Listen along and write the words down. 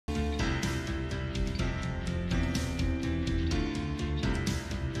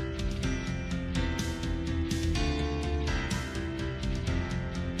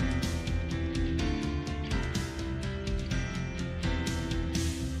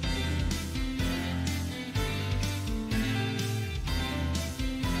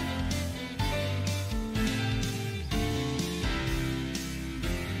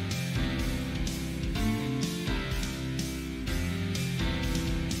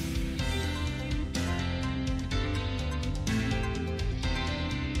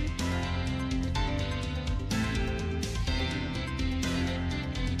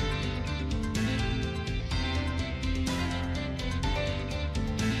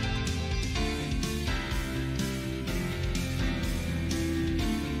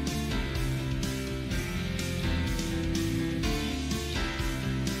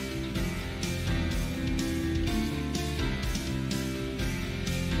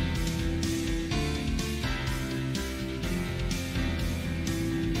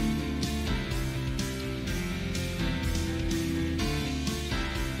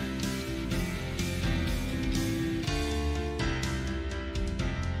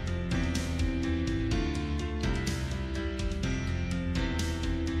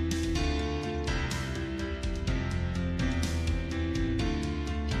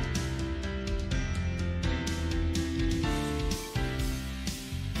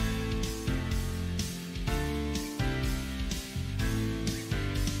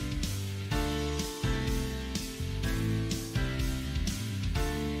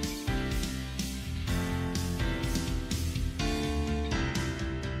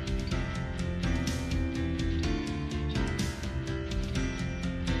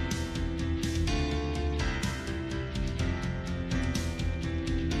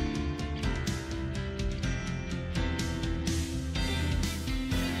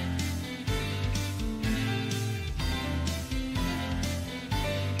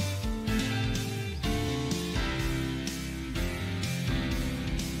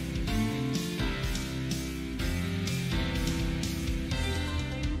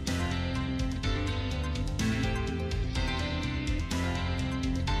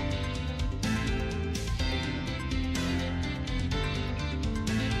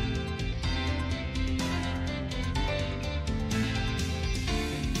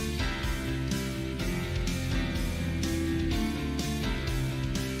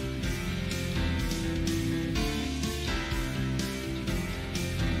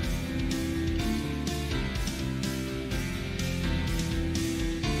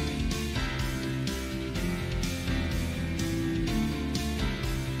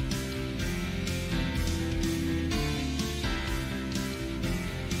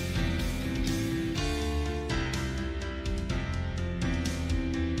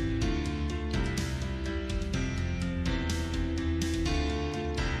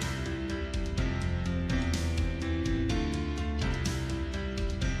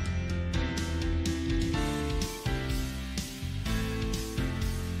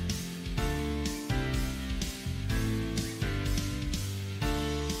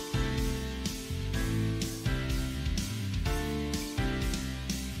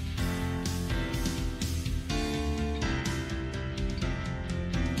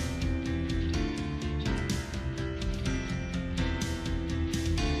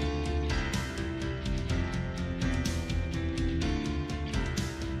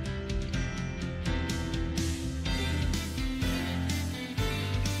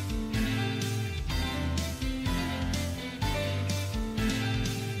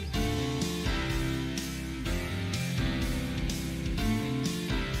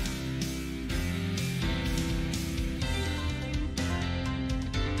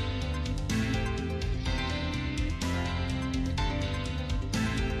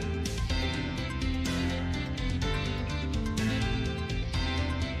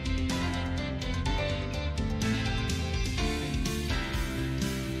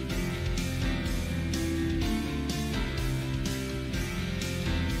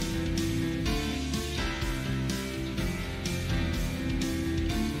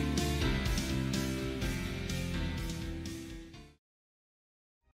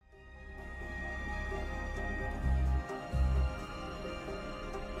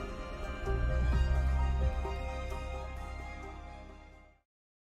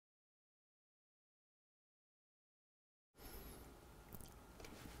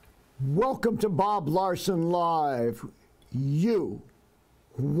Welcome to Bob Larson Live. You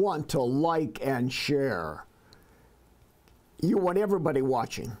want to like and share. You want everybody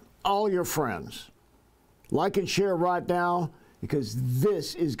watching, all your friends. Like and share right now, because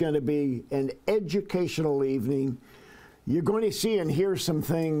this is going to be an educational evening. You're going to see and hear some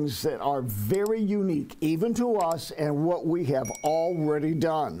things that are very unique, even to us, and what we have already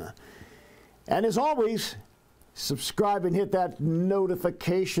done. And as always, subscribe and hit that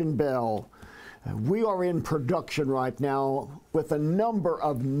notification bell. We are in production right now with a number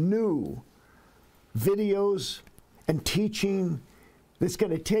of new videos and teaching that's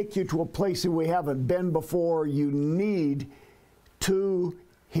going to take you to a place that we haven't been before. You need to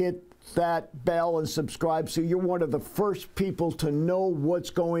hit that bell and subscribe so you're one of the first people to know what's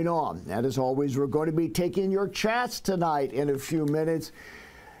going on. And as always, we're going to be taking your chats tonight in a few minutes.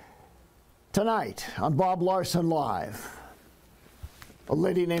 Tonight on Bob Larson Live, a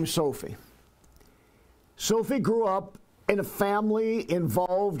lady named Sophie. Sophie grew up in a family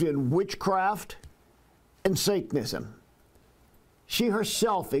involved in witchcraft and Satanism. She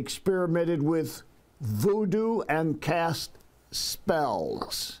herself experimented with voodoo and cast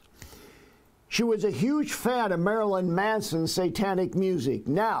spells. She was a huge fan of Marilyn Manson's satanic music.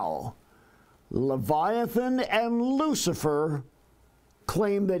 Now, Leviathan and Lucifer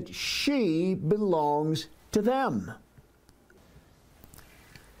claim that she belongs to them.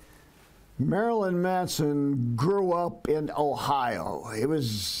 Marilyn Manson grew up in Ohio. It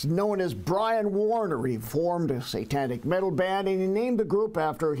was known as Brian Warner. He formed a satanic metal band, and he named the group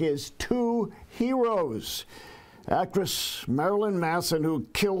after his two heroes, actress Marilyn Manson, who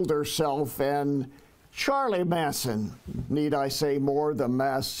killed herself, and Charlie Manson, need I say more, the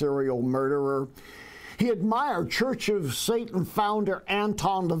mass serial murderer. He admired Church of Satan founder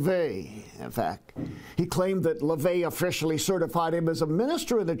Anton LaVey. In fact, he claimed that LaVey officially certified him as a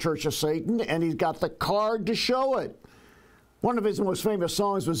minister in the Church of Satan, and he's got the card to show it. One of his most famous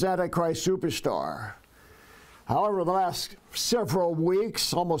songs was Antichrist Superstar. However, the last several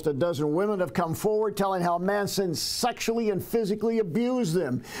weeks, almost a dozen women have come forward telling how Manson sexually and physically abused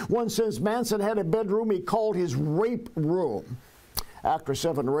them. One says Manson had a bedroom he called his rape room. Actress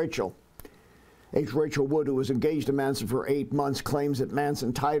Rachel Wood, who was engaged to Manson for 8 months, claims that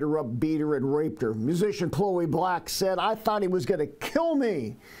Manson tied her up, beat her, and raped her. Musician Chloe Black said, "I thought he was going to kill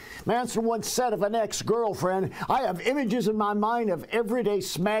me." Manson once said of an ex-girlfriend, "I have images in my mind of every day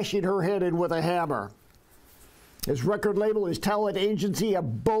smashing her head in with a hammer." His record label, his talent agency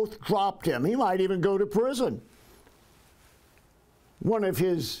have both dropped him. He might even go to prison. One of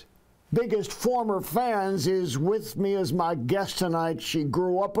his biggest former fans is with me as my guest tonight. She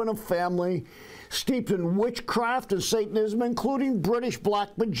grew up in a family steeped in witchcraft and Satanism, including British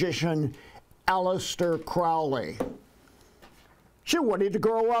black magician Aleister Crowley. She wanted to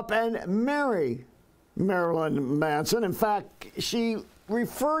grow up and marry Marilyn Manson. In fact, she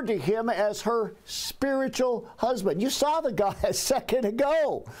referred to him as her spiritual husband. You saw the guy a second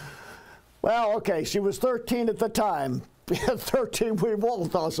ago. Well, okay, she was 13 at the time. At 13, we've all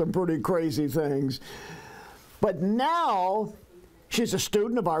thought some pretty crazy things. But now, she's a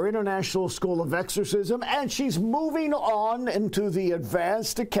student of our International School of Exorcism, and she's moving on into the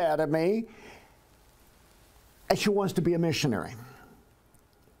Advanced Academy, and she wants to be a missionary.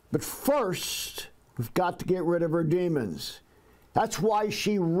 But first, we've got to get rid of her demons. That's why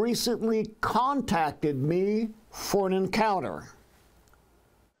she recently contacted me for an encounter.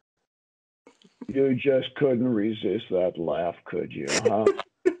 You just couldn't resist that laugh, could you, huh?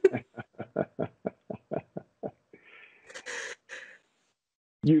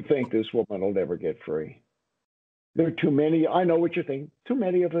 You think this woman will never get free. There are too many. I know what you think. Too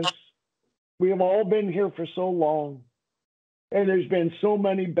many of us. We have all been here for so long. And there's been so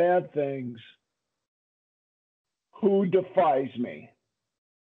many bad things. Who defies me?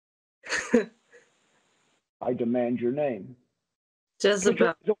 I demand your name.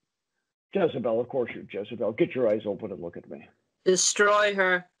 Jezebel. Jezebel, of course you're Jezebel. Get your eyes open and look at me. Destroy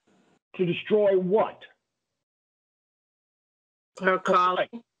her. To destroy what? Her calling.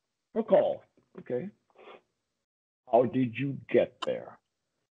 Her call. Okay. How did you get there?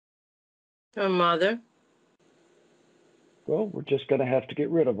 Her mother. Well, we're just going to have to get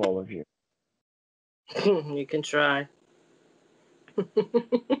rid of all of you. You can try.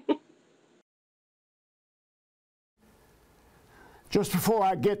 Just before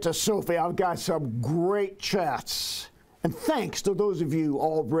I get to Sophie, I've got some great chats. And thanks to those of you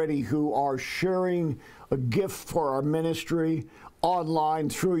already who are sharing a gift for our ministry online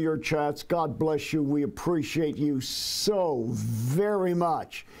through your chats. God bless you. We appreciate you so very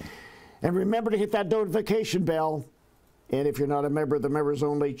much. And remember to hit that notification bell. And if you're not a member of the Members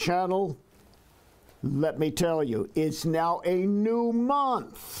Only channel, let me tell you, it's now a new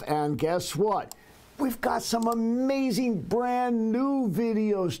month. And guess what? We've got some amazing brand new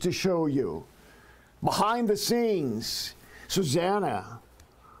videos to show you. Behind the scenes, Susanna,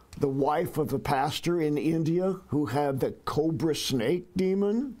 the wife of the pastor in India who had the cobra snake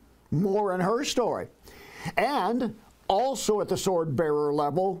demon, more in her story. And also at the sword bearer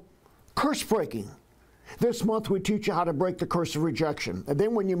level, curse breaking. This month we teach you how to break the curse of rejection. And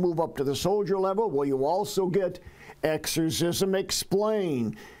then when you move up to the soldier level, well, you also get Exorcism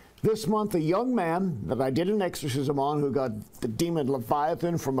Explained. This month, a young man that I did an exorcism on who got the demon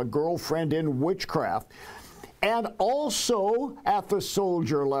Leviathan from a girlfriend in witchcraft. And also at the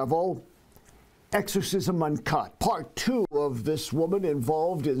soldier level, Exorcism Uncut, part 2 of this woman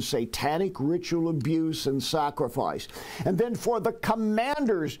involved in satanic ritual abuse and sacrifice. And then for the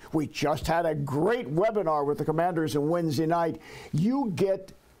commanders, we just had a great webinar with the commanders on Wednesday night. You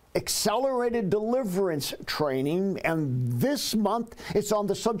get accelerated deliverance training, and this month it's on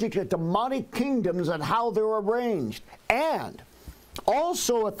the subject of demonic kingdoms and how they're arranged. And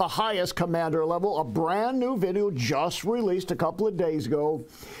also at the highest commander level, a brand new video just released a couple of days ago,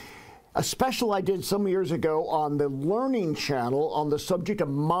 a special I did some years ago on the Learning Channel on the subject of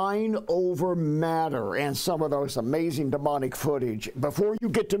mind over matter and some of those amazing demonic footage. Before you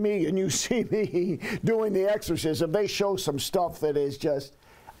get to me and you see me doing the exorcism, they show some stuff that is just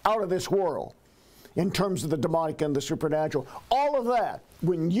out of this world in terms of the demonic and the supernatural. All of that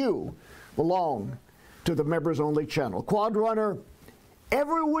when you belong to the Members Only channel. Quad Runner,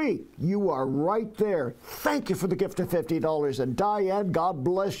 every week you are right there. Thank you for the gift of $50. And Diane, God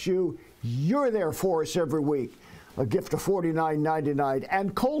bless you. You're there for us every week. A gift of $49.99.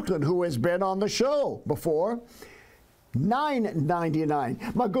 And Colton, who has been on the show before,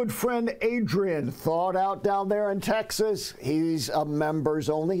 $9.99. My good friend Adrian, thawed out down there in Texas. He's a members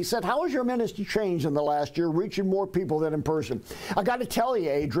only. He said, how has your ministry changed in the last year, reaching more people than in person? I got to tell you,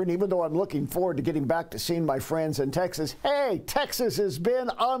 Adrian, even though I'm looking forward to getting back to seeing my friends in Texas, hey, Texas has been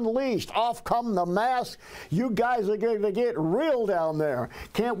unleashed. Off come the mask. You guys are going to get real down there.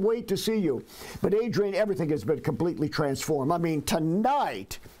 Can't wait to see you. But Adrian, everything has been completely transformed. I mean,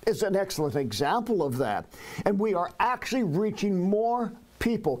 tonight is an excellent example of that. And we are actually reaching more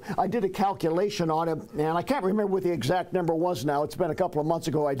people. I did a calculation on it, and I can't remember what the exact number was now. It's been a couple of months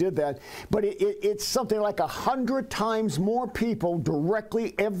ago I did that. But it's something like 100 times more people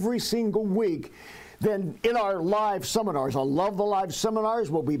directly every single week than in our live seminars. I love the live seminars.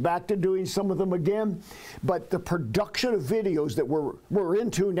 We'll be back to doing some of them again. But the production of videos that we're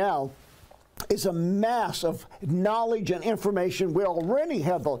into now is a mass of knowledge and information. We already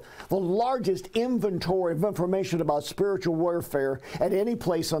have the largest inventory of information about spiritual warfare at any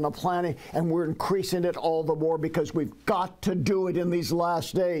place on the planet, and we're increasing it all the more because we've got to do it in these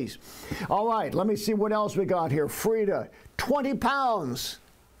last days. All right, let me see what else we got here. Frida, 20 pounds.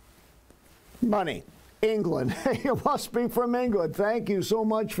 Money. England. You must be from England. Thank you so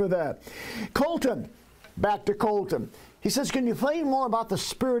much for that. Colton, back to Colton. He says, can you tell more about the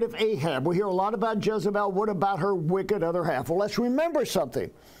spirit of Ahab? We hear a lot about Jezebel. What about her wicked other half? Well, let's remember something.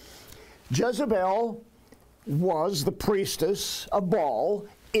 Jezebel was the priestess of Baal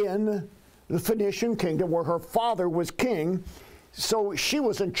in the Phoenician kingdom where her father was king. So she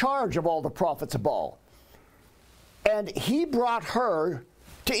was in charge of all the prophets of Baal. And he brought her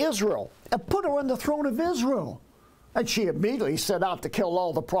to Israel and put her on the throne of Israel. And she immediately set out to kill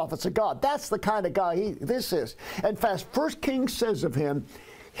all the prophets of God. That's the kind of guy this is. In fact, 1 Kings says of him,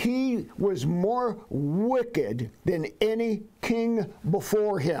 he was more wicked than any king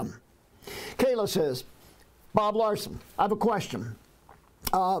before him. Kayla says, Bob Larson, I have a question.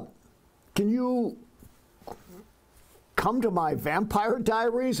 Can you come to my Vampire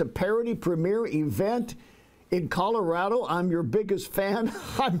Diaries, a parody premiere event in Colorado? I'm your biggest fan.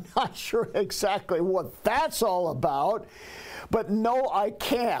 I'm not sure exactly what that's all about, but no, I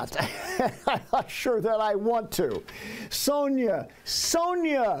can't. I'm not sure that I want to. Sonia,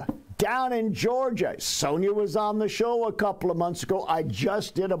 down in Georgia. Sonia was on the show a couple of months ago. I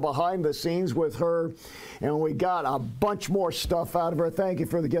just did a behind the scenes with her, and we got a bunch more stuff out of her. Thank you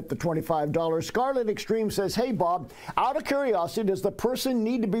for the gift of $25. Scarlet Extreme says, hey, Bob, out of curiosity, does the person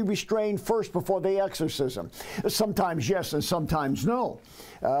need to be restrained first before the exorcism? Sometimes yes, and sometimes no.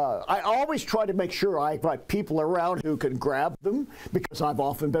 I always try to make sure I've got people around who can grab them, because I've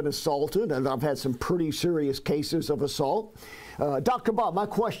often been assaulted, and I've had some pretty serious cases of assault. Dr. Bob, my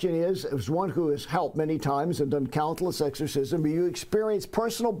question is, as one who has helped many times and done countless exorcisms, you experience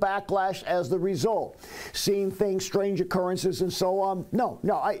personal backlash as the result. seeing things, strange occurrences, and so on. No,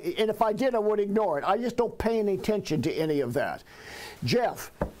 and if I did, I would ignore it. I just don't pay any attention to any of that.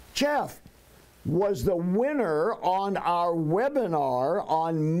 Jeff was the winner on our webinar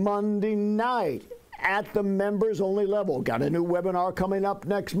on Monday night at the members only level. Got a new webinar coming up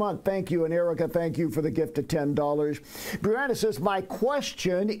next month. Thank you. And Erica, thank you for the gift of $10. Brianna says, my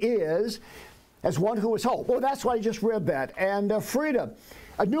question is, as one who is hope. Well, that's why I just read that. And Frida,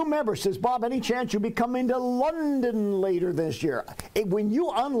 a new member, says, Bob, any chance you'll be coming to London later this year? When you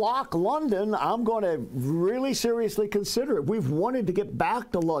unlock London, I'm going to really seriously consider it. We've wanted to get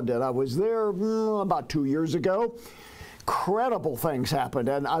back to London. I was there about 2 years ago. Incredible things happened,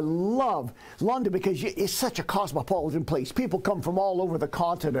 and I love London because it's such a cosmopolitan place. People come from all over the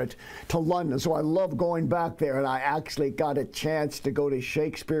continent to London, so I love going back there, and I actually got a chance to go to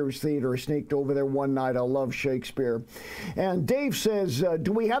Shakespeare's Theater. I sneaked over there one night. I love Shakespeare. And Dave says,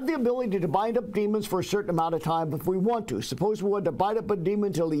 do we have the ability to bind up demons for a certain amount of time if we want to? Suppose we want to bind up a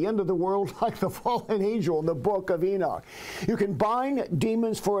demon till the end of the world like the fallen angel in the book of Enoch. You can bind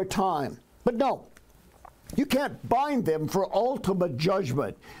demons for a time, but no. You can't bind them for ultimate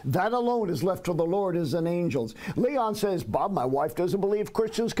judgment. That alone is left to the Lord as an angels. Leon says, Bob, my wife doesn't believe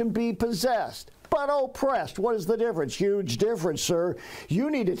Christians can be possessed, but oppressed. What is the difference? Huge difference, sir. You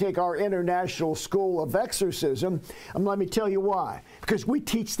need to take our International School of Exorcism, and let me tell you why. Because we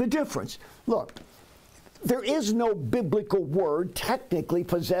teach the difference. Look, there is no biblical word technically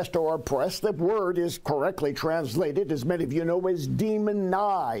possessed or oppressed. The word is correctly translated, as many of you know, as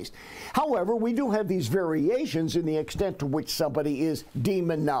demonized. However, we do have these variations in the extent to which somebody is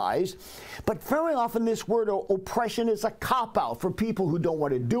demonized. But very often this word oppression is a cop-out for people who don't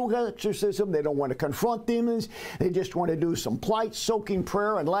want to do exorcism. They don't want to confront demons. They just want to do some polite soaking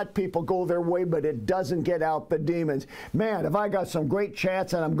prayer and let people go their way, but it doesn't get out the demons. Man, have I got some great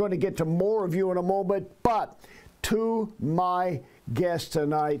chats, and I'm going to get to more of you in a moment. But to my guest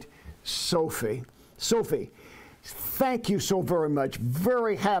tonight, Sophie. Sophie, thank you so very much.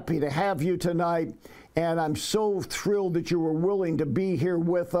 Very happy to have you tonight, and I'm so thrilled that you were willing to be here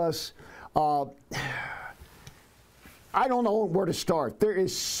with us. I don't know where to start. There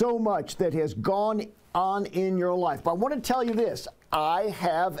is so much that has gone on in your life. But I want to tell you this. I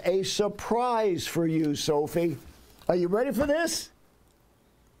have a surprise for you, Sophie. Are you ready for this?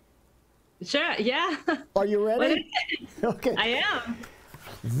 Sure, yeah. Are you ready? Okay. I am.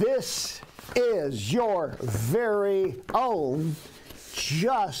 This is your very own,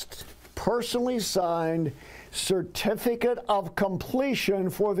 just personally signed certificate of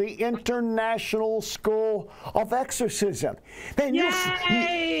completion for the International School of Exorcism. Man,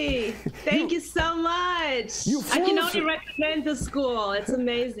 yay! Thank you so much. I can only recommend the school. It's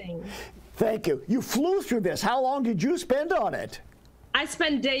amazing. Thank you. You flew through this. How long did you spend on it? I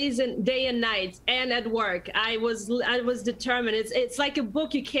spent day and night, and at work. I was determined. It's like a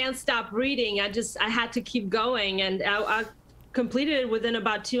book you can't stop reading. I had to keep going, and I completed it within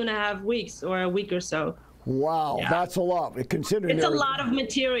about 2.5 weeks or a week or so. Wow, yeah. That's a lot. Considering it's a lot of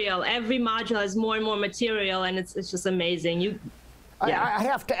material. Every module has more and more material, and it's just amazing. I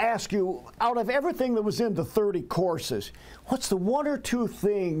have to ask you, out of everything that was in the 30 courses, what's the one or two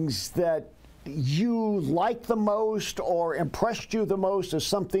things that you liked the most or impressed you the most as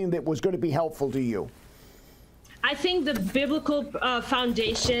something that was going to be helpful to you? I think the biblical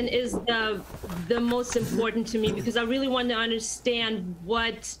foundation is the most important to me, because I really want to understand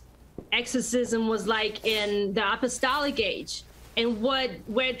what exorcism was like in the apostolic age, and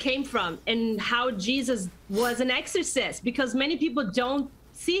where it came from, and how Jesus was an exorcist, because many people don't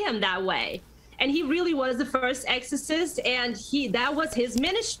see him that way. And he really was the first exorcist, and that was his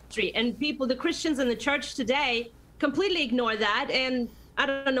ministry. And the Christians in the church today completely ignore that, and I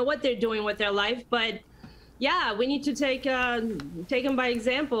don't know what they're doing with their life, but yeah, we need to take him by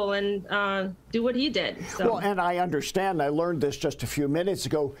example and do what he did. So. Well, and I understand, I learned this just a few minutes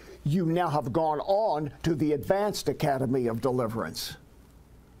ago, you now have gone on to the Advanced Academy of Deliverance.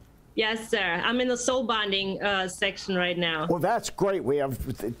 Yes, sir. I'm in the soul bonding section right now. Well, that's great. We have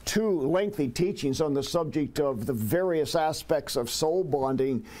 2 lengthy teachings on the subject of the various aspects of soul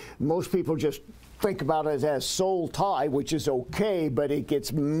bonding. Most people just think about it as soul tie, which is okay, but it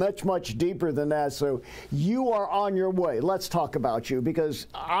gets much, much deeper than that. So you are on your way. Let's talk about you, because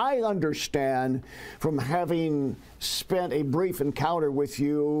I understand from having spent a brief encounter with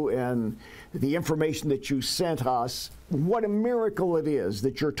you and the information that you sent us, what a miracle it is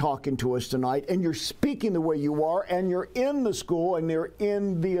that you're talking to us tonight, and you're speaking the way you are, and you're in the school, and you're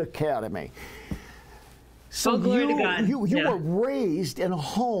in the academy. So glory to God. You were raised in a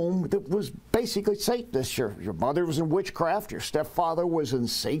home that was basically Satanist. Your mother was in witchcraft, your stepfather was in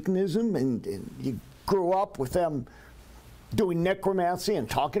Satanism, and you grew up with them doing necromancy and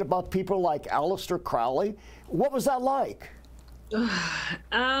talking about people like Aleister Crowley. What was that like?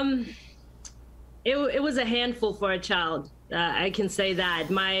 It was a handful for a child. I can say that.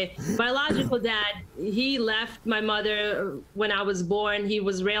 My biological dad, he left my mother when I was born. He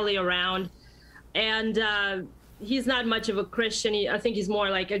was rarely around. And he's not much of a Christian. I think he's more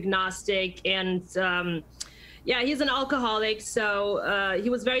like agnostic. And yeah, he's an alcoholic. So he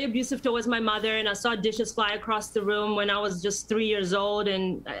was very abusive towards my mother. And I saw dishes fly across the room when I was just 3 years old.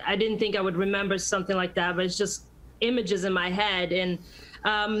 And I didn't think I would remember something like that, but it's just images in my head. And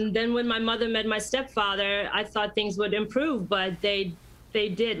then when my mother met my stepfather, I thought things would improve, but they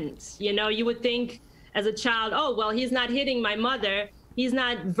didn't. You know, you would think as a child, oh, well, he's not hitting my mother. He's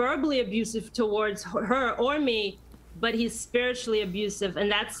not verbally abusive towards her or me, but he's spiritually abusive. And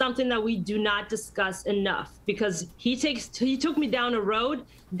that's something that we do not discuss enough, because he took me down a road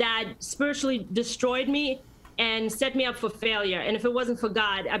that spiritually destroyed me and set me up for failure. And if it wasn't for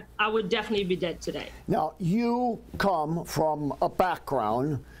God, I would definitely be dead today. Now, you come from a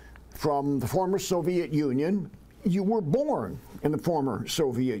background from the former Soviet Union. You were born in the former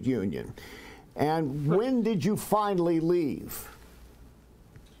Soviet Union. And when did you finally leave?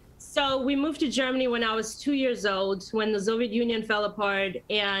 So we moved to Germany when I was 2 years old, when the Soviet Union fell apart.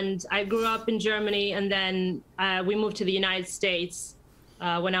 And I grew up in Germany, and then we moved to the United States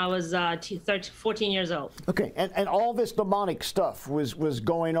when I was 14 years old. Okay, and all this demonic stuff was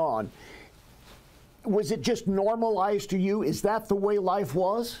going on. Was it just normalized to you? Is that the way life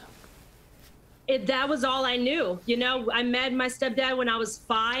was? That was all I knew. You know, I met my stepdad when I was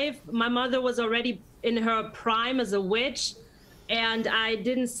 5. My mother was already in her prime as a witch, and I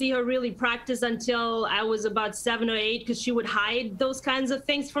didn't see her really practice until I was about 7 or 8, because she would hide those kinds of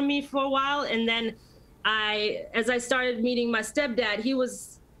things from me for a while. And then as I started meeting my stepdad,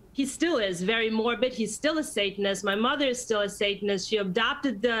 he still is very morbid. He's still a Satanist. My mother is still a Satanist. She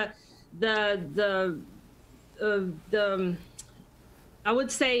adopted I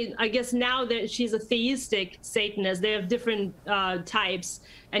would say, I guess now that she's a theistic Satanist. They have different types,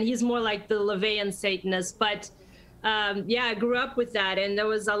 and he's more like the Leviathan Satanist. But yeah, I grew up with that, and there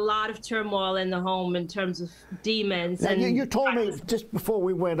was a lot of turmoil in the home in terms of demons. Now, and you told me just before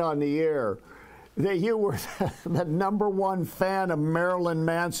we went on the air that you were the #1 fan of Marilyn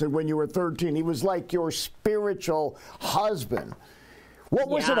Manson when you were 13. He was like your spiritual husband. What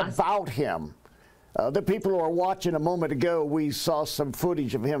was it about him? The people who are watching a moment ago, we saw some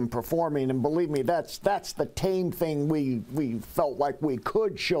footage of him performing, and believe me, that's the tame thing we felt like we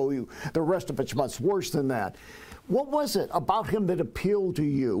could show you. The rest of it's much worse than that. What was it about him that appealed to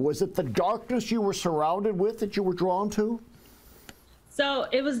you? Was it the darkness you were surrounded with that you were drawn to? So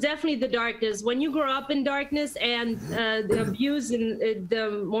it was definitely the darkness. When you grow up in darkness, and the abuse and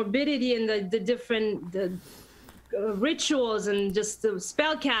the morbidity and the different rituals and just the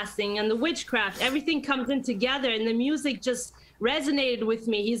spell casting and the witchcraft, everything comes in together, and the music just resonated with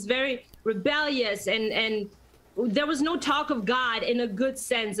me. He's very rebellious, and there was no talk of God in a good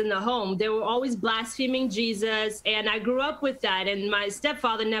sense in the home. They were always blaspheming Jesus, and I grew up with that, and my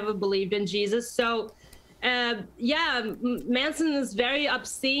stepfather never believed in Jesus. So yeah, Manson is very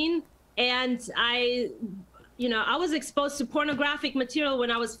obscene, and I was exposed to pornographic material when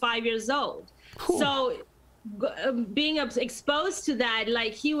I was 5 years old. Cool. So being exposed to that,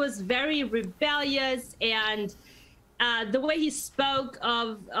 like, he was very rebellious, and the way he spoke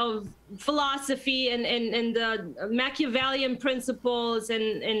of philosophy and the Machiavellian principles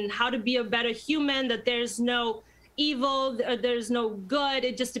and how to be a better human, that there's no evil, there's no good,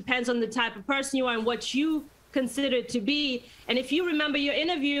 it just depends on the type of person you are and what you consider it to be. And if you remember your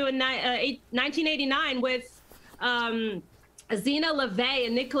interview in 1989 with Zena LaVey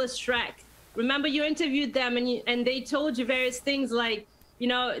and Nicholas Schreck, remember you interviewed them, and they told you various things like,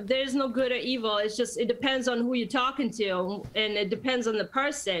 there's no good or evil. It's just, it depends on who you're talking to, and it depends on the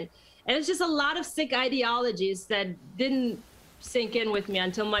person. And it's just a lot of sick ideologies that didn't sink in with me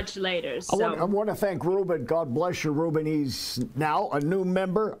until much later. So I want to thank Ruben. God bless you, Ruben. He's now a new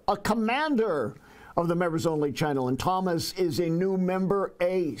member, a commander of the Members Only channel, and Thomas is a new member,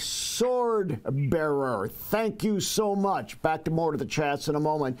 a sword bearer. Thank you so much. Back to more of the chats in a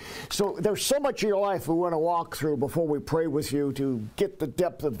moment. So there's so much of your life we want to walk through before we pray with you to get the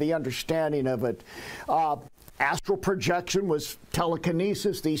depth of the understanding of it. Astral projection was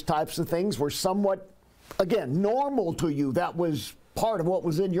telekinesis. These types of things were somewhat, again, normal to you. That was part of what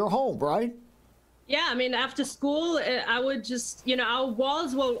was in your home, right? Yeah, I mean, after school, I would just, our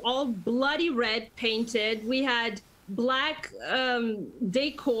walls were all bloody red painted. We had black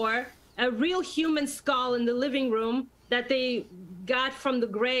decor, a real human skull in the living room that they got from the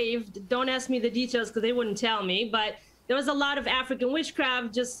grave. Don't ask me the details because they wouldn't tell me, but there was a lot of African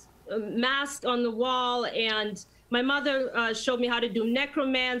witchcraft, just masked on the wall. And my mother showed me how to do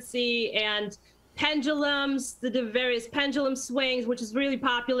necromancy and pendulums, the various pendulum swings, which is really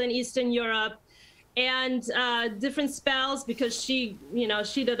popular in Eastern Europe, and different spells, because she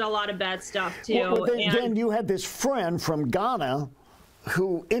did a lot of bad stuff too. Well, then you had this friend from Ghana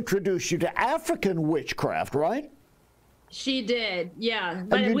who introduced you to African witchcraft, right? She did, yeah.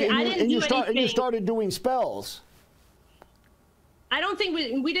 But And you started doing spells. I don't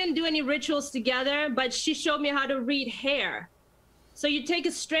think we didn't do any rituals together, but she showed me how to read hair. So you take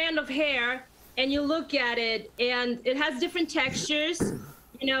a strand of hair and you look at it, and it has different textures.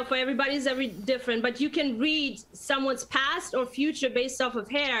 For everybody's different, but you can read someone's past or future based off of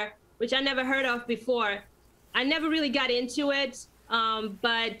hair, which I never heard of before. I never really got into it,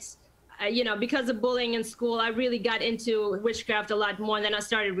 but because of bullying in school, I really got into witchcraft a lot more. And then I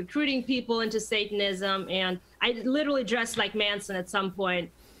started recruiting people into Satanism, and I literally dressed like Manson at some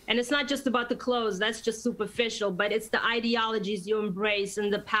point. And it's not just about the clothes, that's just superficial, but it's the ideologies you embrace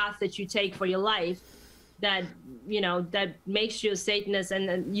and the path that you take for your life that makes you a Satanist,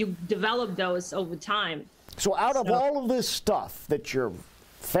 and you develop those over time. So out of all of this stuff that your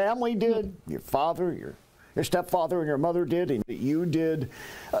family did, your father, your stepfather and your mother did, and you did,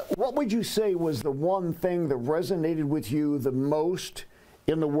 what would you say was the one thing that resonated with you the most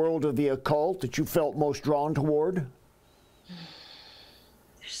in the world of the occult, that you felt most drawn toward?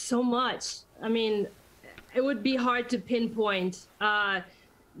 There's so much. I mean, it would be hard to pinpoint.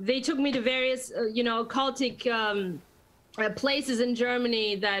 They took me to various, occultic places in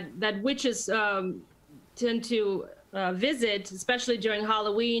Germany that witches tend to visit, especially during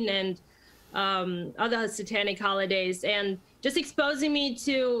Halloween and other satanic holidays, and just exposing me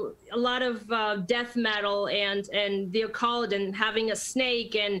to a lot of death metal and the occult, and having a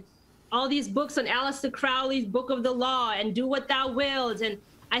snake and all these books on Aleister Crowley's Book of the Law and Do What Thou Wilt. And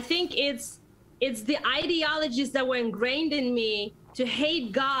I think it's the ideologies that were ingrained in me to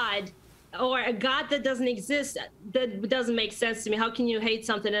hate God, or a God that doesn't exist. That doesn't make sense to me. How can you hate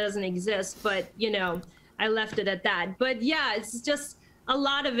something that doesn't exist? But, I left it at that. But yeah, it's just a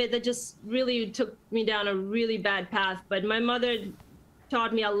lot of it that just really took me down a really bad path. But my mother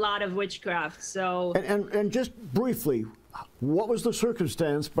taught me a lot of witchcraft, so. And just briefly, what was the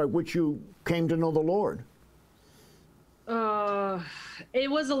circumstance by which you came to know the Lord?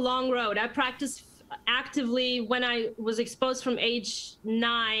 It was a long road. I practiced actively when I was exposed from age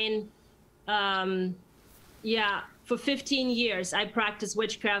 9. For 15 years, I practiced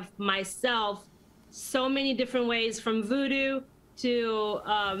witchcraft myself, so many different ways, from voodoo to,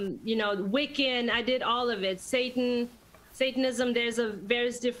 Wiccan. I did all of it. Satanism, there's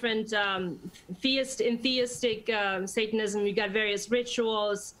various different, theistic Satanism, you got various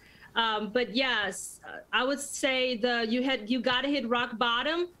rituals. But yes, I would say you got to hit rock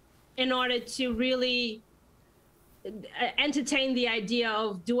bottom in order to really entertain the idea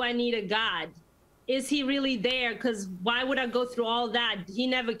of, do I need a God? Is he really there? Because why would I go through all that? He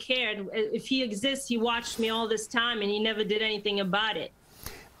never cared. If he exists, he watched me all this time, and he never did anything about it.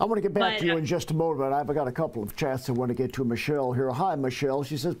 I'm going to get back to you in just a moment. I've got a couple of chats I want to get to. Michelle here. Hi, Michelle.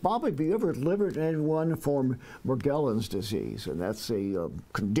 She says, Bob, have you ever delivered anyone from Morgellons disease? And that's a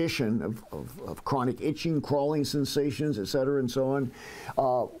condition of chronic itching, crawling sensations, et cetera, and so on.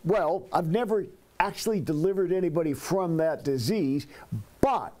 Well, I've never actually delivered anybody from that disease,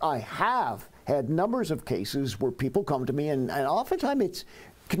 but I have had numbers of cases where people come to me, and oftentimes it's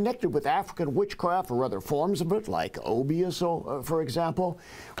connected with African witchcraft or other forms of it, like obeah, for example,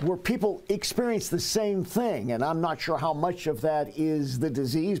 where people experience the same thing. And I'm not sure how much of that is the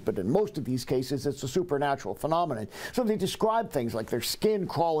disease, but in most of these cases, it's a supernatural phenomenon. So they describe things like their skin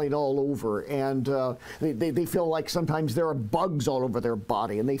crawling all over, and they feel like sometimes there are bugs all over their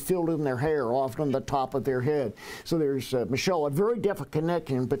body, and they feel it in their hair, often on the top of their head. So there's, Michelle, a very definite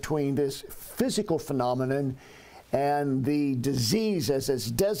connection between this physical phenomenon and the disease as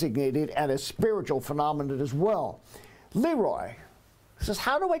it's designated, and a spiritual phenomenon as well. Leroy says,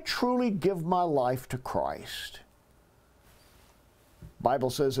 how do I truly give my life to Christ? Bible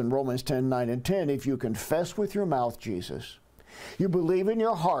says in Romans 10:9 and 10, if you confess with your mouth Jesus, you believe in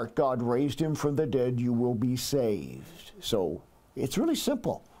your heart God raised him from the dead, you will be saved. So it's really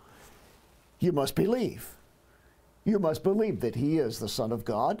simple. You must believe. You must believe that he is the Son of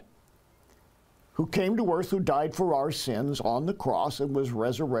God, who came to earth, who died for our sins on the cross and was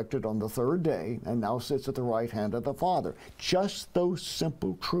resurrected on the third day, and now sits at the right hand of the Father. Just those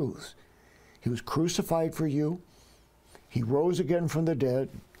simple truths. He was crucified for you. He rose again from the dead.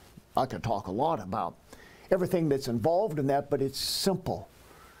 I could talk a lot about everything that's involved in that, but it's simple.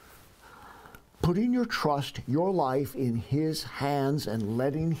 Putting your trust, your life in his hands and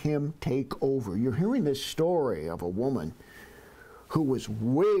letting him take over. You're hearing this story of a woman who was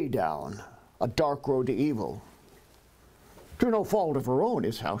way down a dark road to evil. Through no fault of her own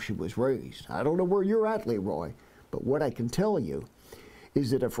is how she was raised. I don't know where you're at, Leroy, but what I can tell you is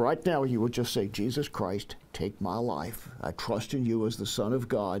that if right now you would just say, Jesus Christ, take my life. I trust in you as the Son of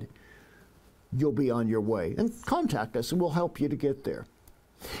God. You'll be on your way. And contact us and we'll help you to get there.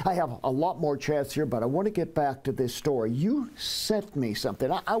 I have a lot more chats here, but I want to get back to this story. You sent me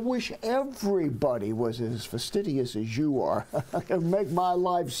something. I wish everybody was as fastidious as you are. It would make my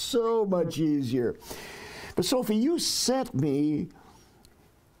life so much easier. But Sophie, you sent me,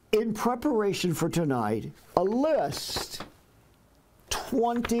 in preparation for tonight, a list.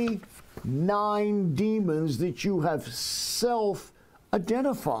 29 demons that you have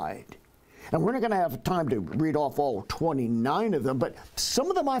self-identified. And we're not going to have time to read off all 29 of them, but some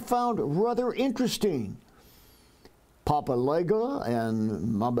of them I found rather interesting. Papa Lega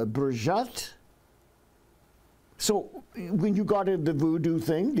and Mama Brigitte. So when you got into the voodoo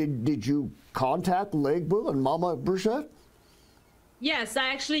thing, did you contact Legba and Mama Brigitte? Yes, I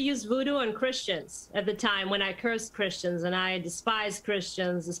actually used voodoo on Christians at the time when I cursed Christians, and I despised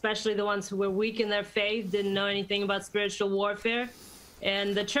Christians, especially the ones who were weak in their faith, didn't know anything about spiritual warfare.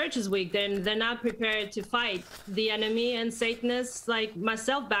 And the church is weak. They're not prepared to fight the enemy and Satanists like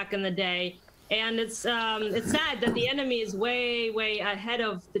myself back in the day. And it's sad that the enemy is way, way ahead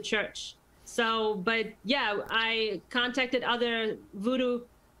of the church. So, but yeah, I contacted other voodoo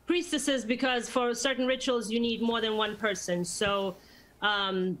priestesses because for certain rituals, you need more than one person. So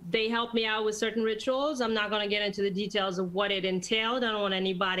they helped me out with certain rituals. I'm not going to get into the details of what it entailed. I don't want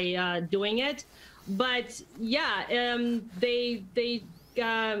anybody doing it. But yeah, I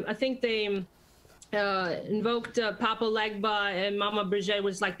think they invoked Papa Legba and Mama Brigitte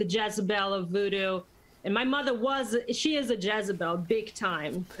was like the Jezebel of voodoo. And my mother she is a Jezebel, big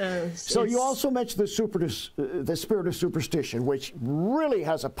time. So you also mentioned the spirit of superstition, which really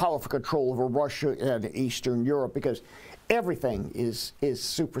has a powerful control over Russia and Eastern Europe because everything is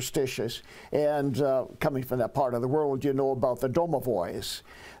superstitious. And coming from that part of the world, you know about the domovoys.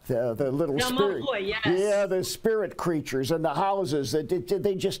 The little spirit, yes. Yeah, the spirit creatures in the houses.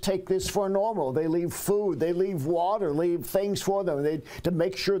 They just take this for normal. They leave food, they leave water, leave things for them to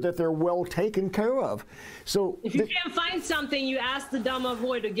make sure that they're well taken care of. So if you can't find something, you ask the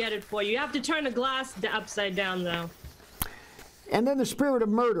domovoy to get it for you. You have to turn the glass upside down, though. And then the spirit of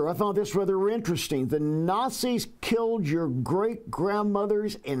murder. I found this rather interesting. The Nazis killed your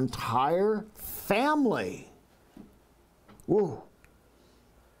great-grandmother's entire family. Whoa.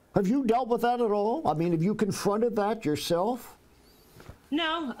 Have you dealt with that at all? I mean, have you confronted that yourself?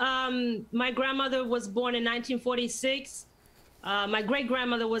 No. My grandmother was born in 1946. My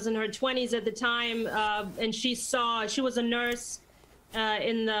great-grandmother was in her 20s at the time, and she was a nurse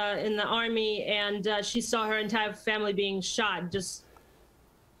in the army, and she saw her entire family being shot, just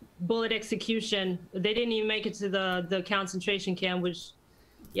bullet execution. They didn't even make it to the concentration camp, which,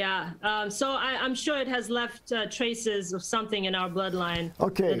 yeah. So I'm sure it has left traces of something in our bloodline.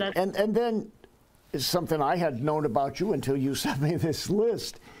 Okay, So and then something I had known about you until you sent me this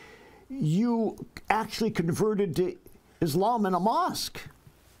list. You actually converted to Islam in a mosque,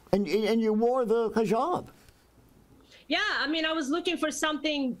 and you wore the hijab. Yeah, I mean, I was looking for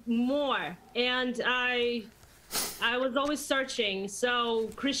something more, and I was always searching. So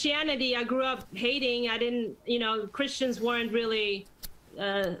Christianity, I grew up hating. I didn't, Christians weren't really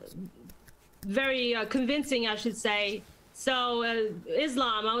very convincing, I should say. So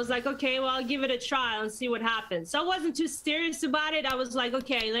Islam, I was like, okay, well, I'll give it a try and see what happens. So I wasn't too serious about it. I was like,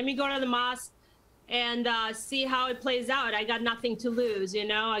 okay, let me go to the mosque and see how it plays out. I got nothing to lose,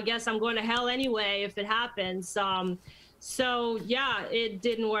 I guess I'm going to hell anyway if it happens. So yeah, it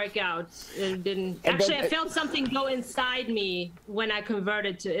didn't work out. It didn't. Actually, I felt something go inside me when I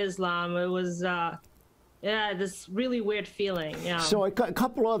converted to Islam. It was, this really weird feeling. Yeah. So a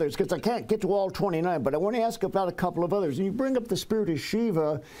couple others, because I can't get to all 29, but I want to ask about a couple of others. And you bring up the spirit of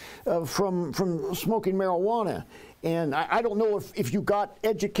Shiva from smoking marijuana. And I don't know if you got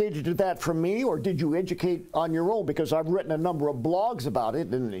educated to that from me, or did you educate on your own? Because I've written a number of blogs about it,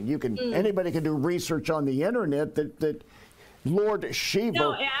 and you can anybody can do research on the internet that Lord Shiva.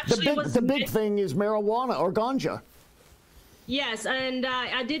 No, the big thing is marijuana or ganja. Yes, and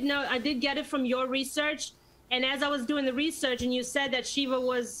I did get it from your research. And as I was doing the research, and you said that Shiva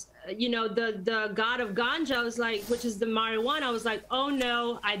was, the god of ganja, I was like, which is the marijuana. I was like, oh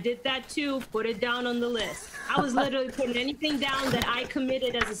no, I did that too. Put it down on the list. I was literally putting anything down that I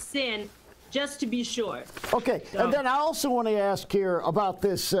committed as a sin just to be sure. Okay, So. and then I also want to ask here about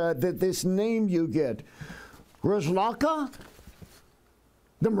this this name you get, Rusalka,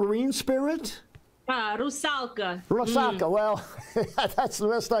 the marine spirit. Rusalka. Rusalka. Well, that's the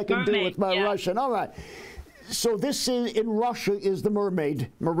best I can do with my Russian. All right. So this is, in Russia, is the mermaid,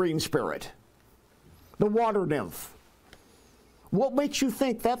 marine spirit, the water nymph. What makes you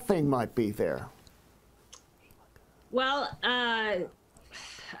think that thing might be there? Well,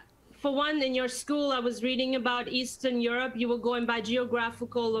 for one, in your school, I was reading about Eastern Europe. You were going by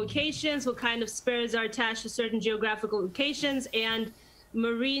geographical locations, what kind of spirits are attached to certain geographical locations, and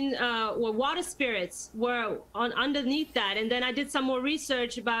marine or water spirits were underneath that. And then I did some more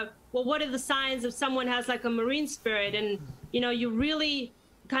research about, well, what are the signs if someone has like a marine spirit? And, you know, you really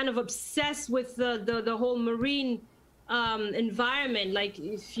kind of obsessed with the whole marine environment. Like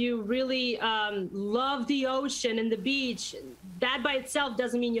if you really love the ocean and the beach, that by itself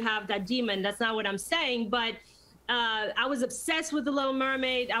doesn't mean you have that demon. That's not what I'm saying. But I was obsessed with the Little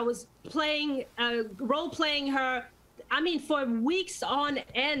Mermaid. I was playing, role-playing her. I mean, for weeks on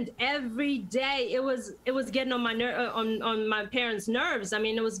end, every day, it was getting on my on my parents' nerves. I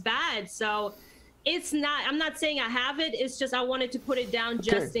mean, it was bad. So it's not, I'm not saying I have it. It's just I wanted to put it down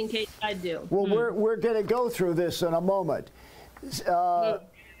just in case I do. Well, we're going to go through this in a moment.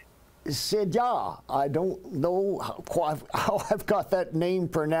 Sidya, I don't know how I've got that name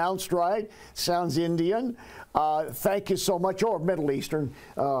pronounced right. Sounds Indian. Thank you so much. Or Middle Eastern.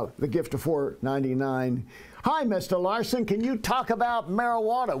 The gift of $4.99. Hi, Mr. Larson. Can you talk about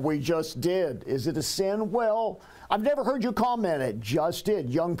marijuana? We just did. Is it a sin? Well, I've never heard you comment it. Just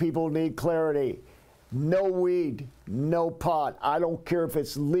did. Young people need clarity. No weed, no pot. I don't care if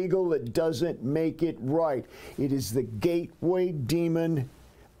it's legal. It doesn't make it right. It is the gateway demon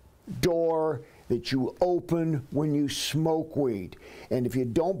door that you open when you smoke weed. And if you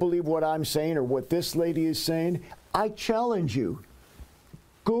don't believe what I'm saying or what this lady is saying, I challenge you.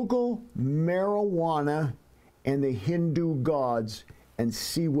 Google marijuana and the Hindu gods and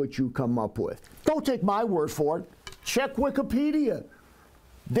see what you come up with. Don't take my word for it. Check Wikipedia.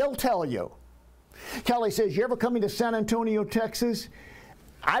 They'll tell you. Kelly says, you ever coming to San Antonio, Texas?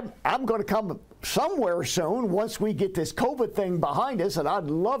 I'm going to come somewhere soon once we get this COVID thing behind us, and I'd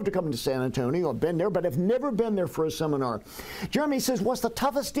love to come to San Antonio. I've been there, but I've never been there for a seminar. Jeremy says, what's the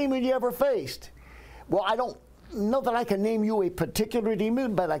toughest demon you ever faced? Well, I don't know that I can name you a particular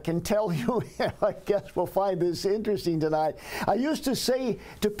demon, but I can tell you, I guess we'll find this interesting tonight. I used to say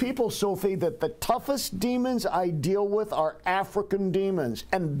to people, Sophie, that the toughest demons I deal with are African demons.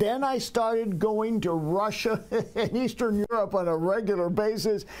 And then I started going to Russia and Eastern Europe on a regular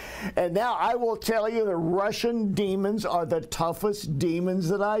basis. And now I will tell you the Russian demons are the toughest demons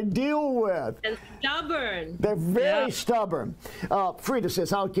that I deal with. And stubborn. They're very stubborn. Frida says,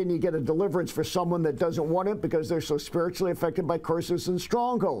 how can you get a deliverance for someone that doesn't want it because they're so spiritually affected by curses and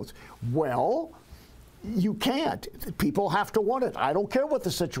strongholds? Well, you can't. People have to want it. I don't care what the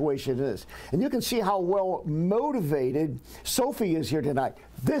situation is. And you can see how well motivated Sophie is here tonight.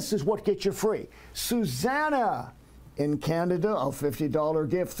 This is what gets you free. Susanna in Canada, a $50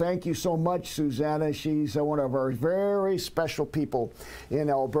 gift. Thank you so much, Susanna. She's one of our very special people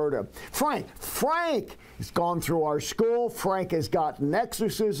in Alberta. Frank has gone through our school. Frank has gotten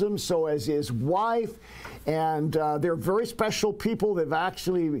exorcism, so has his wife. And they're very special people. They've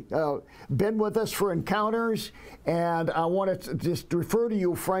actually been with us for encounters. And I want to just refer to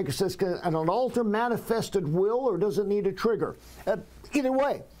you, Frank. It says, an altar manifested will or does it need a trigger? Either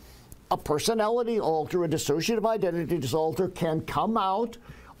way, a personality altar, a dissociative identity disorder can come out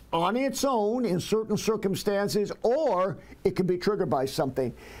on its own in certain circumstances, or it can be triggered by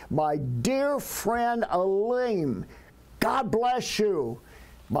something. My dear friend Elaine, God bless you.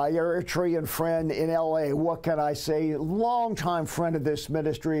 My Eritrean friend in LA, what can I say? Longtime friend of this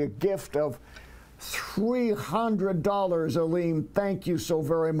ministry, a gift of $300, Elaine. Thank you so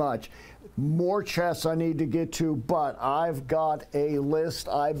very much. More chests I need to get to, but I've got a list.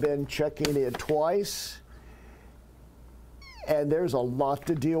 I've been checking it twice. And there's a lot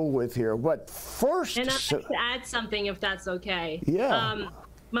to deal with here. But first... And I'd like to add something, if that's okay. Yeah.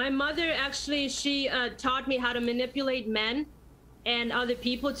 My mother, actually, she taught me how to manipulate men and other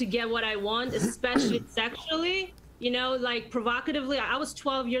people to get what I want, especially sexually, you know, like provocatively. I was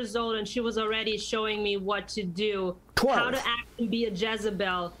 12 years old and she was already showing me what to do, 12. How to act and be a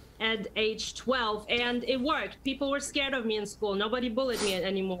Jezebel at age 12. And it worked. People were scared of me in school. Nobody bullied me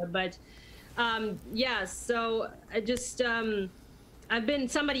anymore. But yeah, so I just, I've been,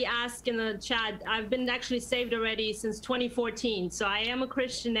 somebody asked in the chat, I've been actually saved already since 2014. So I am a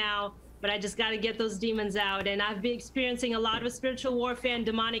Christian now. but I just got to get those demons out. And I've been experiencing a lot of spiritual warfare and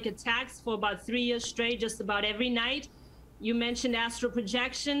demonic attacks for about 3 years straight, just about every night. You mentioned astral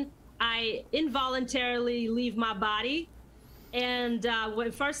projection. I involuntarily leave my body. And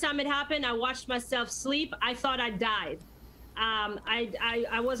when first time it happened, I watched myself sleep. I thought I died.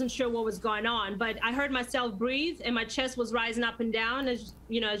 I wasn't sure what was going on, but I heard myself breathe and my chest was rising up and down as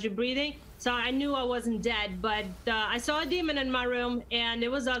you're breathing. So I knew I wasn't dead, but I saw a demon in my room and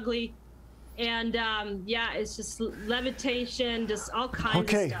it was ugly. And yeah, it's just levitation, just all kinds of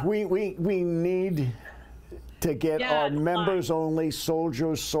stuff. Okay, we need to get our members only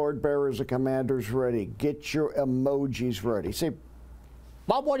soldiers, sword bearers, and commanders ready. Get your emojis ready. Say,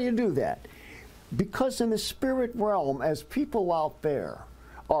 Bob, why do you do that? Because in the spirit realm, as people out there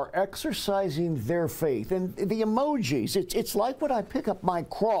are exercising their faith, and the emojis, it's like when I pick up my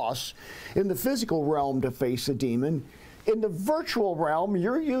cross in the physical realm to face a demon. In the virtual realm,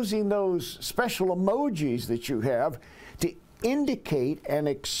 you're using those special emojis that you have to indicate an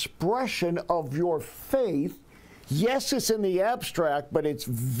expression of your faith. Yes, it's in the abstract, but it's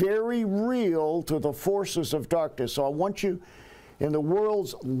very real to the forces of darkness. So I want you, in the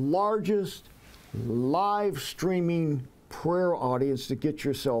world's largest live streaming prayer audience, to get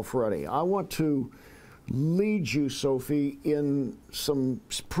yourself ready. I want to lead you, Sophie, in some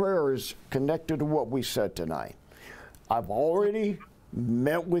prayers connected to what we said tonight. I've already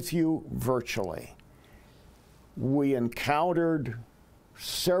met with you virtually. We encountered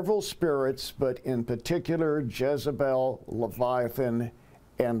several spirits, but in particular Jezebel, Leviathan,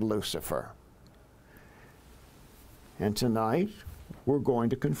 and Lucifer. And tonight, we're going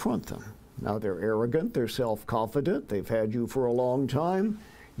to confront them. Now, they're arrogant, they're self-confident, they've had you for a long time.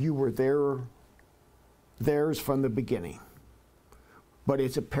 You were theirs from the beginning. But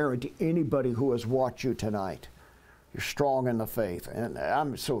it's apparent to anybody who has watched you tonight, you're strong in the faith. And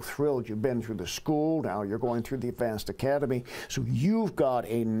I'm so thrilled you've been through the school, now you're going through the advanced academy, so you've got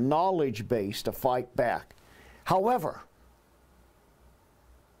a knowledge base to fight back. However,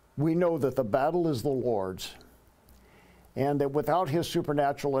 we know that the battle is the Lord's, and that without his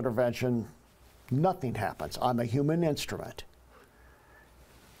supernatural intervention, nothing happens. I'm a human instrument.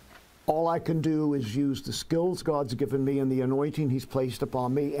 All I can do is use the skills God's given me and the anointing he's placed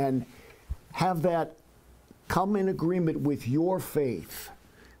upon me, and have that come in agreement with your faith,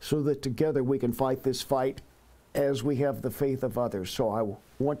 so that together we can fight this fight as we have the faith of others. So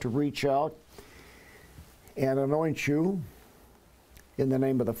I want to reach out and anoint you in the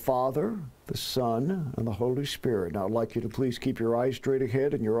name of the Father, the Son, and the Holy Spirit. Now I'd like you to please keep your eyes straight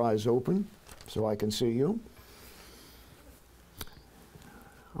ahead and your eyes open so I can see you.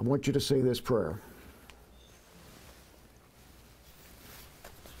 I want you to say this prayer.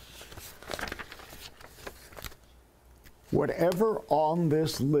 Whatever on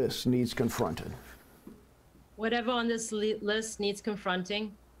this list needs confronted. Whatever on this list needs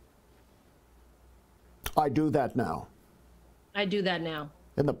confronting. I do that now. I do that now.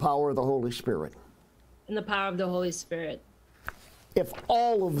 In the power of the Holy Spirit. In the power of the Holy Spirit. If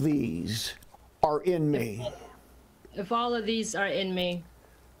all of these are in me. If all of these are in me.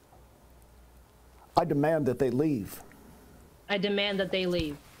 I demand that they leave. I demand that they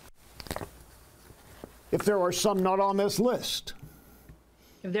leave. If there are some not on this list.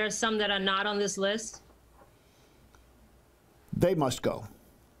 If there are some that are not on this list. They must go.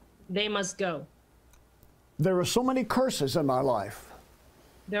 They must go. There are so many curses in my life.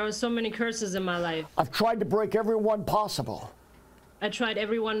 There are so many curses in my life. I've tried to break every one possible. I tried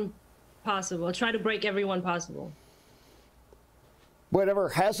every one possible. I tried to break every one possible. Whatever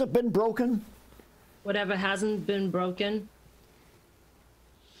hasn't been broken. Whatever hasn't been broken.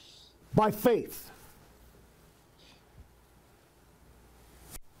 By faith.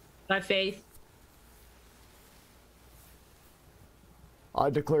 By faith. I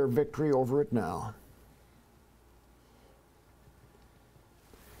declare victory over it now.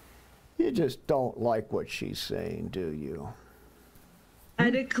 You just don't like what she's saying, do you? I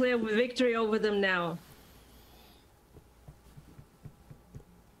declare victory over them now.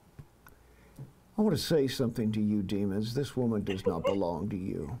 I want to say something to you, demons. This woman does not belong to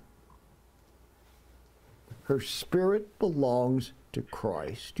you. Her spirit belongs to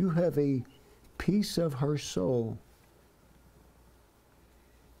Christ. You have a piece of her soul.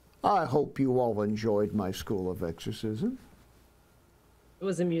 I hope you all enjoyed my school of exorcism. It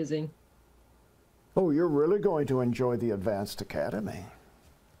was amusing. Oh, you're really going to enjoy the advanced academy.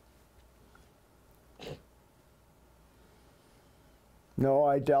 No,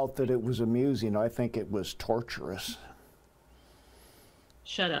 I doubt that it was amusing. I think it was torturous.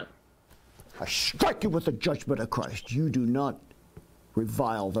 Shut up. I strike you with the judgment of Christ. You do not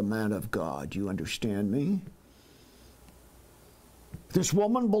revile the man of God. You understand me? This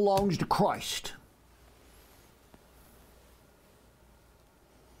woman belongs to Christ.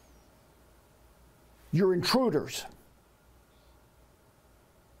 You're intruders.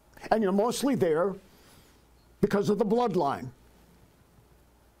 And you're mostly there because of the bloodline.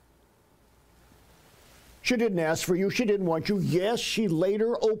 She didn't ask for you. She didn't want you. Yes, she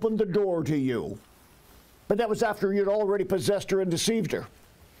later opened the door to you. But that was after you'd already possessed her and deceived her.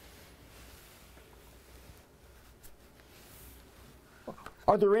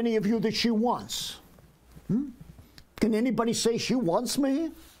 Are there any of you that she wants? Can anybody say she wants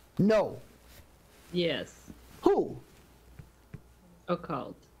me? No. Yes. Who?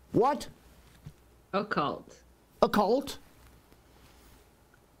 Occult. What? Occult. Occult?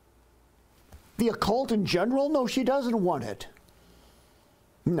 The occult in general? No, she doesn't want it.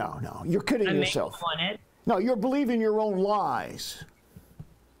 No, you're kidding yourself. I make her want it. No, you're believing your own lies.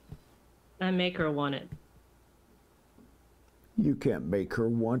 I make her want it. You can't make her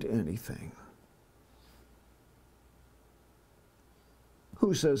want anything.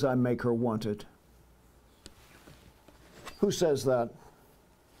 Who says I make her want it? Who says that?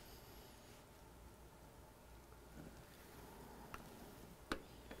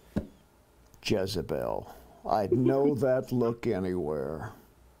 Jezebel. I'd know that look anywhere.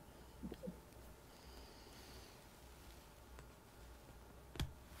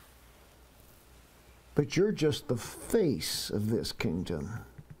 But you're just the face of this kingdom.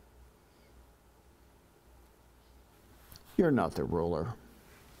 You're not the ruler.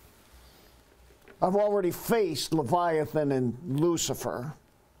 I've already faced Leviathan and Lucifer.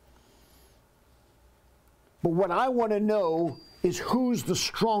 But what I want to know is who's the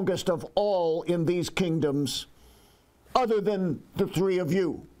strongest of all in these kingdoms other than the three of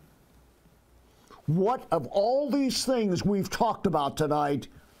you. What of all these things we've talked about tonight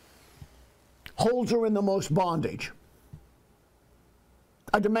holds her in the most bondage?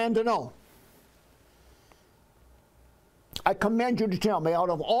 I demand to know. I command you to tell me, out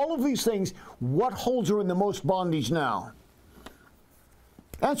of all of these things, what holds her in the most bondage now?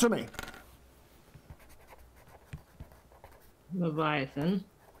 Answer me. Leviathan.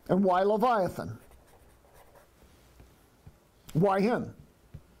 And why Leviathan? Why him?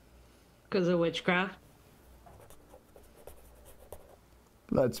 Because of witchcraft.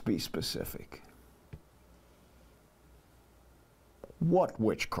 Let's be specific. What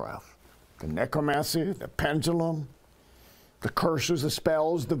witchcraft? The necromancy, the pendulum, the curses, the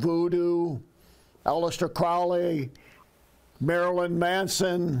spells, the voodoo, Aleister Crowley, Marilyn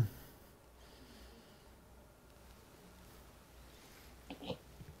Manson.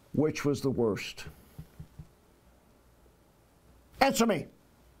 Which was the worst? Answer me.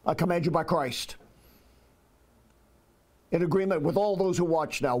 I command you by Christ. In agreement with all those who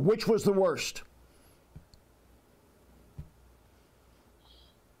watch now, which was the worst?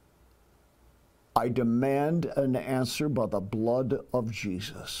 I demand an answer by the blood of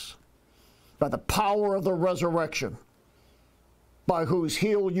Jesus, by the power of the resurrection, by whose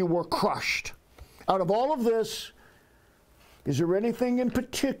heel you were crushed. Out of all of this, is there anything in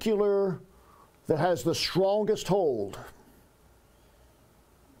particular that has the strongest hold?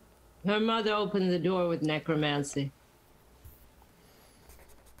 Her mother opened the door with necromancy.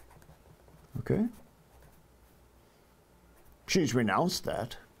 Okay. She's renounced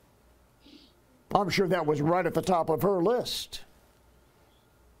that. I'm sure that was right at the top of her list.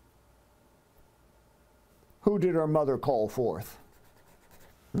 Who did her mother call forth?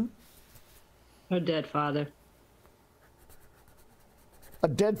 Her dead father. A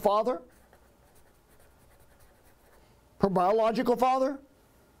dead father? Her biological father?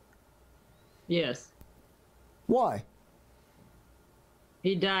 Yes. Why?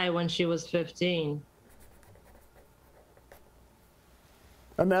 He died when she was 15.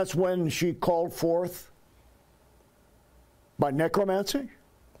 And that's when she called forth by necromancy?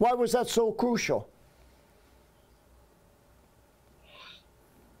 Why was that so crucial?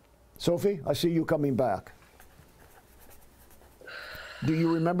 Sophie, I see you coming back. Do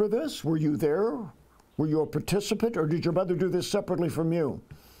you remember this? Were you there? Were you a participant, or did your mother do this separately from you?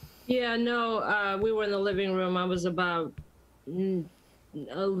 Yeah, no, we were in the living room. I was about 10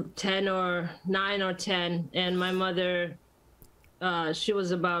 or 9 or 10, and my mother, she was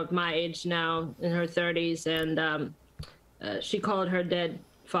about my age now, in her 30s, and she called her dead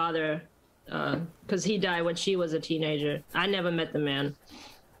father because he died when she was a teenager. I never met the man.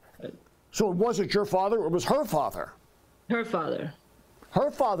 So it wasn't your father, it was her father? Her father.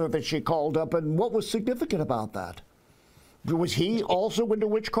 Her father that she called up, and what was significant about that? Was he also into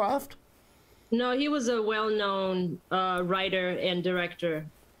witchcraft? No, he was a well-known writer and director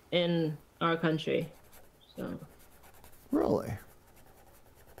in our country. So. Really?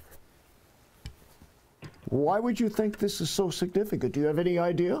 Why would you think this is so significant? Do you have any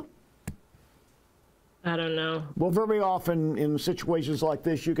idea? I don't know. Well, very often in situations like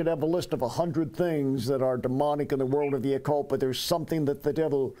this, you could have a list of 100 things that are demonic in the world of the occult, but there's something that the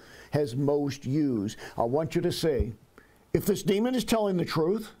devil has most used. I want you to say, if this demon is telling the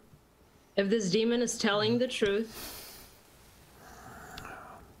truth, if this demon is telling the truth,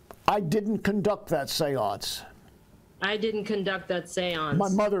 I didn't conduct that seance. I didn't conduct that seance. My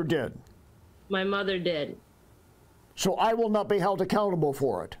mother did. My mother did. So I will not be held accountable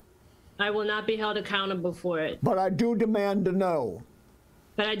for it. I will not be held accountable for it. But I do demand to know.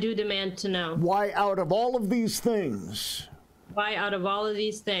 But I do demand to know. Why out of all of these things, why out of all of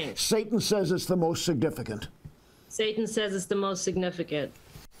these things, Satan says it's the most significant. Satan says it's the most significant.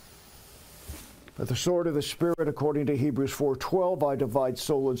 But the sword of the Spirit, according to Hebrews 4:12, I divide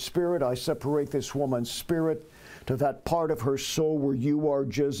soul and spirit. I separate this woman's spirit to that part of her soul where you are,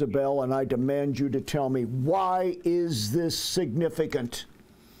 Jezebel, and I demand you to tell me, why is this significant?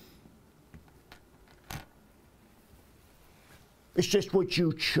 It's just what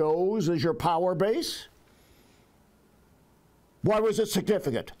you chose as your power base? Why was it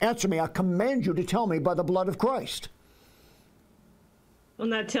significant? Answer me. I command you to tell me by the blood of Christ. I'm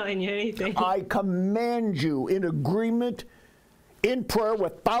not telling you anything. I command you in agreement, in prayer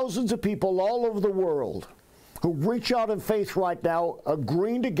with thousands of people all over the world who reach out in faith right now,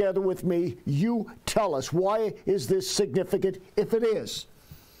 agreeing together with me, you tell us, why is this significant if it is?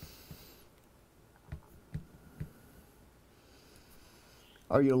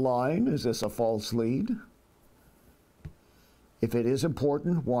 Are you lying? Is this a false lead? If it is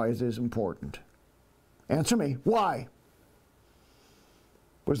important, why is this important? Answer me. Why?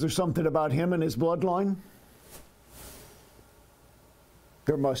 Was there something about him and his bloodline?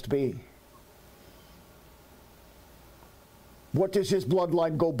 There must be. What does his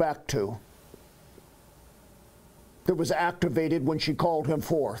bloodline go back to? That was activated when she called him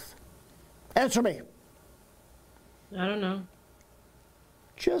forth. Answer me. I don't know.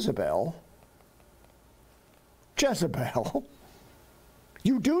 Jezebel? Jezebel?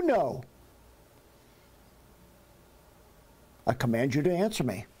 You do know. I command you to answer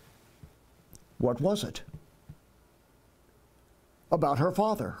me. What was it? About her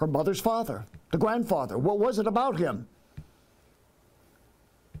father, her mother's father, the grandfather. What was it about him?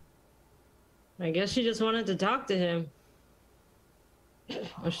 I guess she just wanted to talk to him.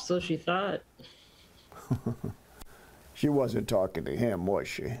 Or so she thought. She wasn't talking to him, was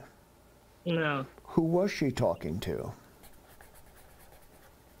she? No. Who was she talking to?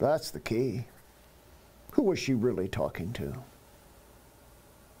 That's the key. Who was she really talking to?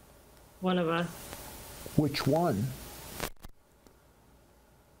 One of us. Which one?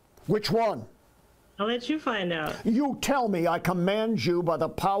 Which one? I'll let you find out. You tell me. I command you by the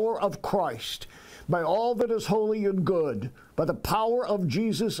power of Christ, by all that is holy and good, by the power of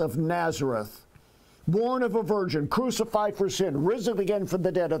Jesus of Nazareth, born of a virgin, crucified for sin, risen again from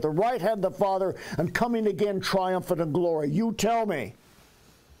the dead, at the right hand of the Father, and coming again triumphant in glory. You tell me.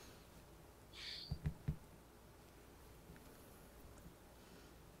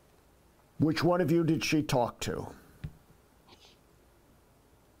 Which one of you did she talk to?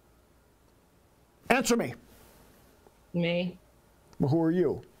 Answer me. Me. Well, who are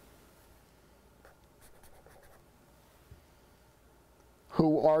you?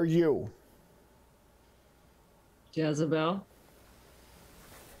 Who are you? Jezebel.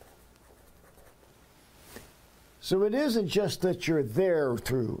 So it isn't just that you're there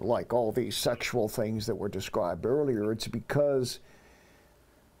through like all these sexual things that were described earlier. It's because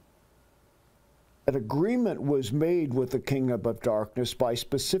an agreement was made with the kingdom of darkness by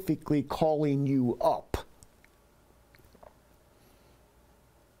specifically calling you up.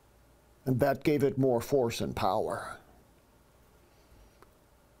 And that gave it more force and power.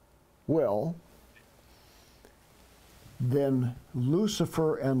 Well, then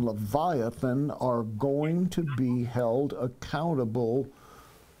Lucifer and Leviathan are going to be held accountable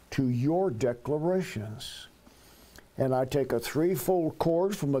to your declarations. And I take a threefold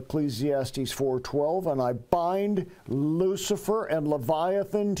cord from Ecclesiastes 4:12, and I bind Lucifer and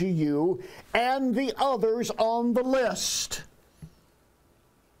Leviathan to you and the others on the list.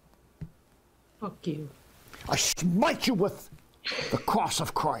 Fuck you. I smite you with the cross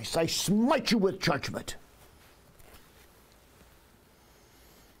of Christ. I smite you with judgment.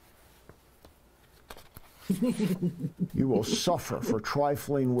 You will suffer for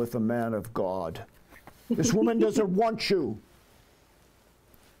trifling with a man of God. This woman doesn't want you.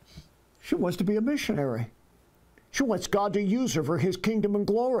 She wants to be a missionary. She wants God to use her for his kingdom and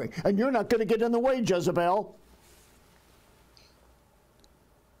glory. And you're not going to get in the way, Jezebel.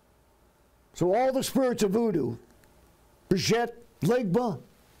 So all the spirits of voodoo, Brigitte, Legba,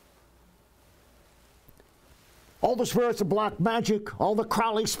 all the spirits of black magic, all the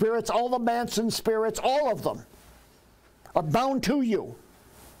Crowley spirits, all the Manson spirits, all of them are bound to you.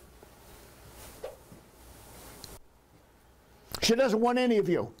 She doesn't want any of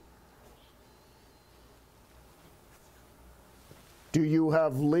you. Do you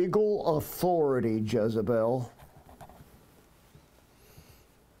have legal authority, Jezebel?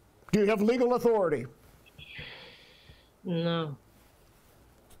 Do you have legal authority? No.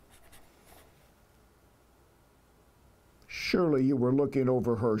 Surely you were looking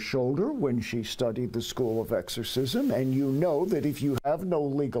over her shoulder when she studied the school of exorcism, and you know that if you have no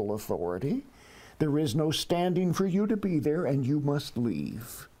legal authority, there is no standing for you to be there, and you must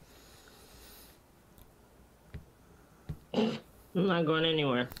leave. I'm not going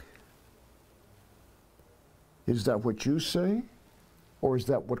anywhere. Is that what you say, or is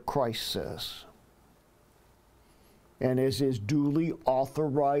that what Christ says? And as his duly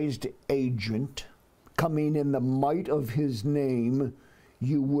authorized agent, coming in the might of his name,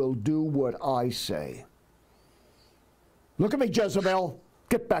 you will do what I say. Look at me, Jezebel.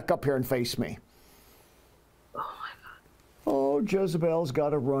 Get back up here and face me. Oh, my God. Oh, Jezebel's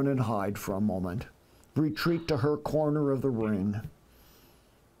got to run and hide for a moment. Retreat to her corner of the ring.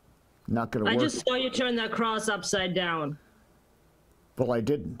 Not going to work. I just saw you turn that cross upside down. Well, I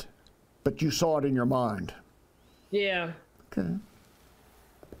didn't. But you saw it in your mind. Yeah. Okay.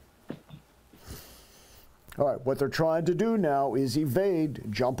 All right, what they're trying to do now is evade,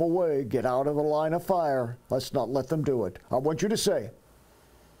 jump away, get out of the line of fire. Let's not let them do it. I want you to say,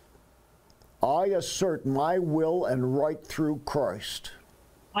 I assert my will and right through Christ.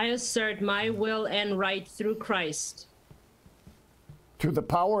 I assert my will and right through Christ. Through the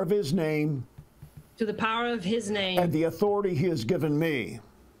power of his name. To the power of his name. And the authority he has given me.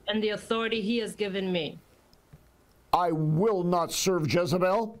 And the authority he has given me. I will not serve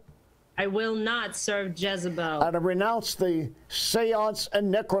Jezebel. I will not serve Jezebel. And I renounce the seance and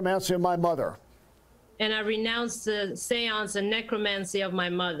necromancy of my mother. And I renounce the seance and necromancy of my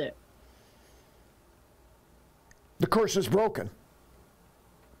mother. The curse is broken.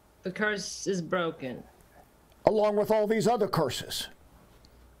 The curse is broken. Along with all these other curses.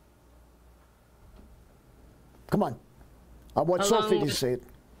 Come on. I want Sophie to say it.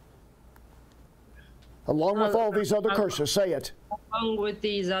 Along with all these other curses, say it. Along with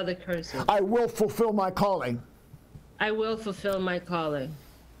these other curses. I will fulfill my calling. I will fulfill my calling.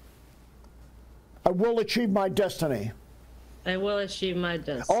 I will achieve my destiny. I will achieve my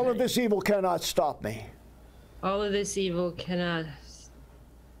destiny. All of this evil cannot stop me. All of this evil cannot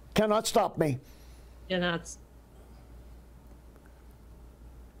stop me.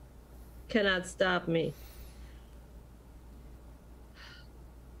 Cannot stop me.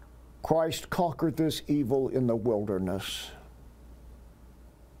 Christ conquered this evil in the wilderness.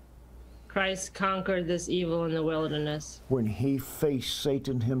 Christ conquered this evil in the wilderness. When he faced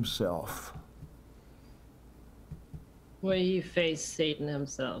Satan himself. When he faced Satan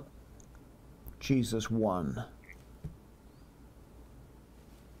himself. Jesus won.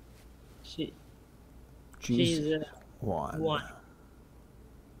 Jesus won.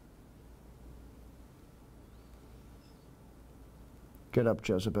 Get up,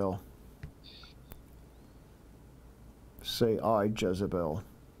 Jezebel. Say, I, Jezebel.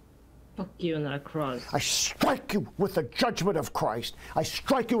 Fuck you in that cross. I strike you with the judgment of Christ. I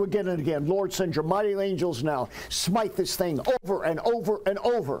strike you again and again. Lord, send your mighty angels now. Smite this thing over and over and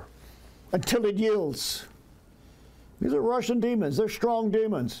over until it yields. These are Russian demons. They're strong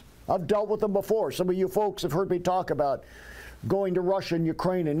demons. I've dealt with them before. Some of you folks have heard me talk about going to Russia and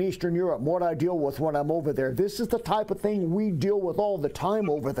Ukraine and Eastern Europe, what I deal with when I'm over there. This is the type of thing we deal with all the time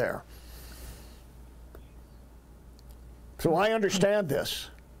over there. So I understand this.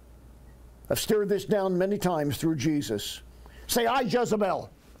 I've stared this down many times through Jesus. Say, I, Jezebel.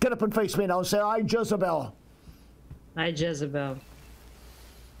 Get up and face me now and say, I, Jezebel. I, Jezebel.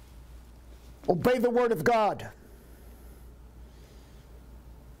 Obey the word of God.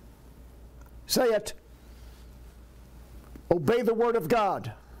 Say it. Obey the word of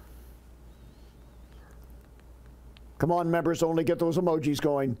God. Come on, members, only get those emojis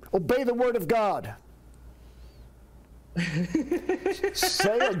going. Obey the word of God.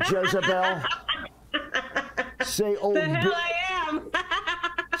 Say it, Jezebel. Say, The hell I am.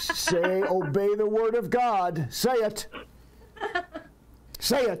 say, obey the word of God. Say it.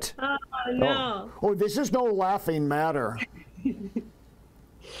 Say it. Oh, no. Oh, this is no laughing matter.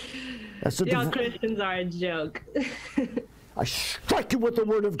 Y'all Christians are a joke. I strike you with the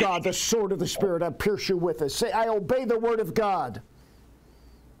word of God, the sword of the Spirit. I pierce you with it. Say, I obey the word of God.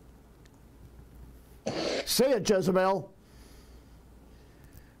 Say it, Jezebel.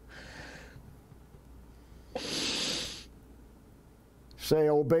 Say,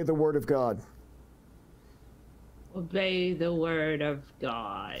 obey the word of God. Obey the word of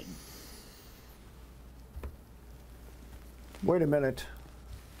God. Wait a minute.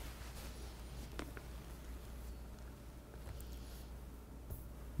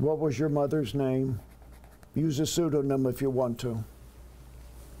 What was your mother's name? Use a pseudonym if you want to.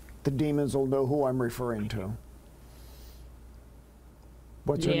 The demons will know who I'm referring to.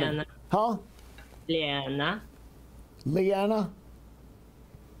 What's her name? Huh? Lena. Leanna?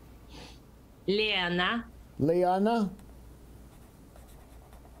 Lena. Leanna?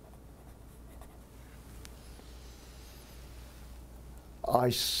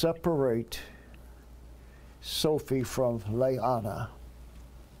 I separate Sophie from Leanna.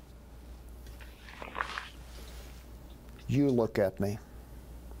 You look at me.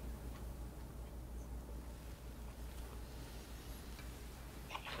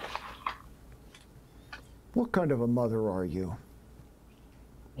 What kind of a mother are you?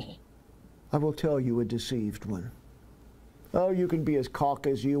 I will tell you, a deceived one. Oh, you can be as cock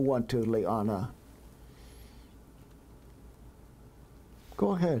as you want to, Leanna.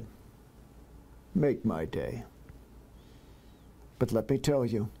 Go ahead. Make my day. But let me tell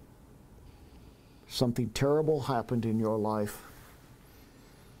you, something terrible happened in your life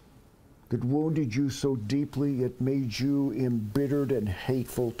that wounded you so deeply it made you embittered and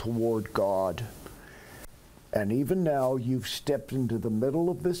hateful toward God. And even now you've stepped into the middle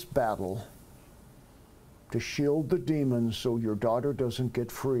of this battle to shield the demons so your daughter doesn't get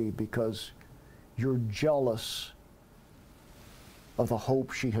free because you're jealous of the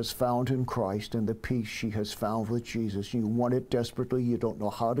hope she has found in Christ and the peace she has found with Jesus. You want it desperately. You don't know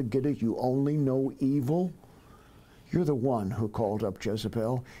how to get it. You only know evil. You're the one who called up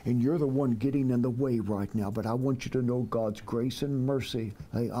Jezebel, and you're the one getting in the way right now. But I want you to know God's grace and mercy,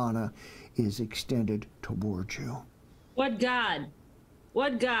 Leanna, is extended towards you. What God?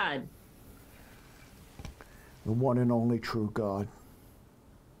 What God? The one and only true God.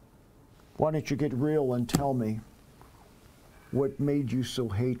 Why don't you get real and tell me what made you so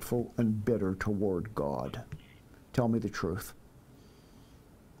hateful and bitter toward God? Tell me the truth.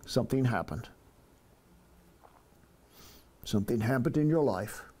 Something happened. Something happened in your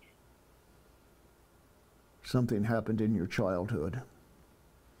life. Something happened in your childhood.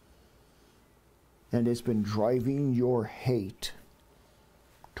 And it's been driving your hate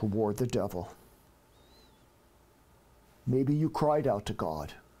toward the devil. Maybe you cried out to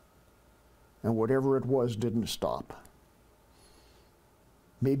God, and whatever it was didn't stop.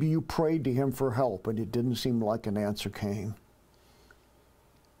 Maybe you prayed to him for help, and it didn't seem like an answer came.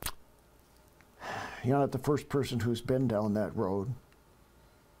 You're not the first person who's been down that road.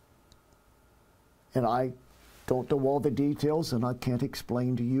 And I don't know all the details, and I can't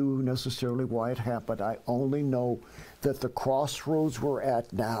explain to you necessarily why it happened. I only know that the crossroads we're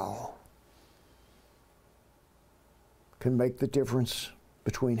at now can make the difference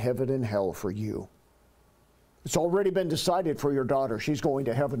between heaven and hell for you. It's already been decided for your daughter. She's going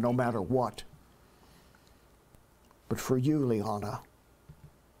to heaven no matter what. But for you, Leanna,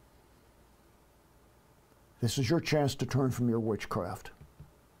 this is your chance to turn from your witchcraft.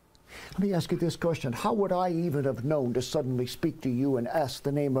 Let me ask you this question. How would I even have known to suddenly speak to you and ask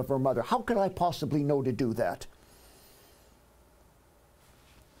the name of her mother? How could I possibly know to do that?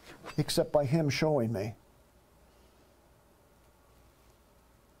 Except by him showing me.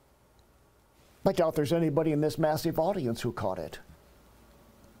 I doubt there's anybody in this massive audience who caught it.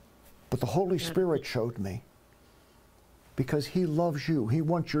 But the Holy Spirit showed me. Because he loves you. He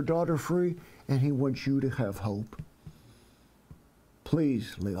wants your daughter free, and he wants you to have hope.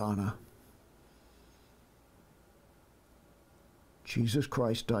 Please, Leanna. Jesus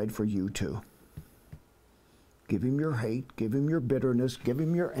Christ died for you too. Give him your hate, give him your bitterness, give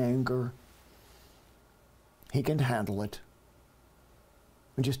him your anger. He can handle it.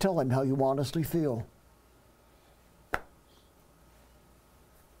 And just tell him how you honestly feel. I'm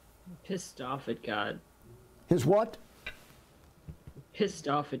pissed off at God. His what? Pissed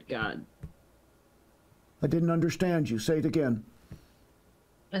off at God. I didn't understand you. Say it again.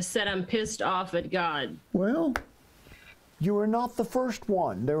 I said I'm pissed off at God. Well, you are not the first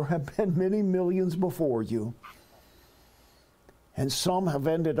one. There have been many millions before you. And some have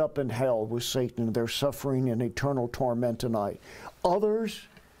ended up in hell with Satan. They're suffering in eternal torment tonight. Others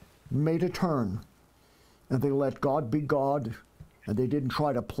made a turn, and they let God be God, and they didn't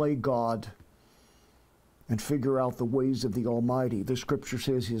try to play God and figure out the ways of the Almighty. The scripture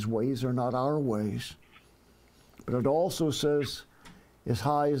says his ways are not our ways. But it also says, as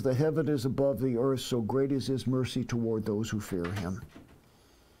high as the heaven is above the earth, so great is his mercy toward those who fear him.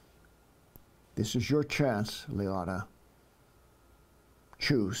 This is your chance, Liana.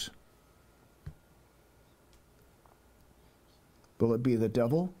 Choose. Will it be the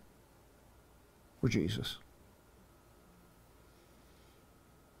devil or Jesus?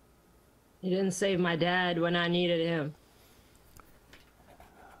 He didn't save my dad when I needed him.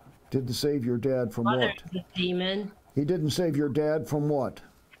 Didn't save your dad from what? The demon. He didn't save your dad from what?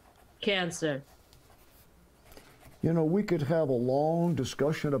 Cancer. You know, we could have a long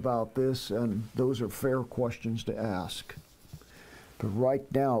discussion about this, and those are fair questions to ask. But right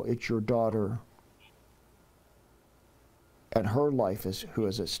now, it's your daughter, and her life is who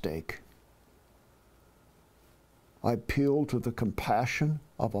is at stake. I appeal to the compassion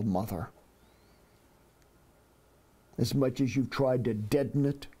of a mother. As much as you've tried to deaden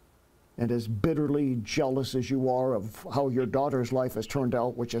it, and as bitterly jealous as you are of how your daughter's life has turned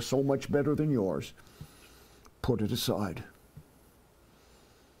out, which is so much better than yours, put it aside.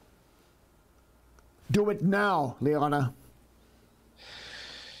 Do it now, Liana.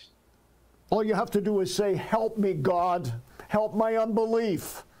 All you have to do is say, help me, God. Help my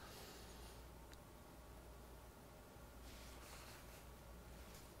unbelief.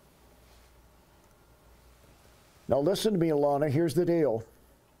 Now listen to me, Alana. Here's the deal.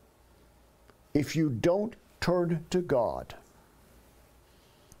 If you don't turn to God,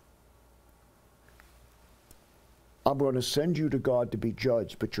 I'm going to send you to God to be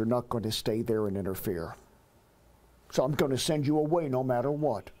judged, but you're not going to stay there and interfere. So I'm going to send you away no matter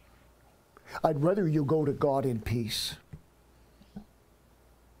what. I'd rather you go to God in peace.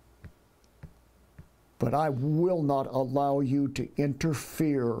 But I will not allow you to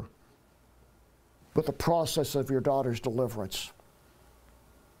interfere with the process of your daughter's deliverance.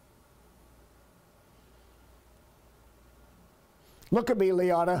 Look at me,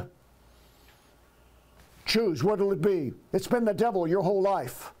 Liana. Choose. What'll it be? It's been the devil your whole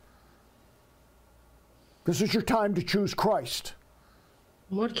life. This is your time to choose Christ.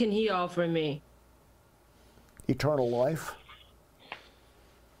 What can he offer me? Eternal life.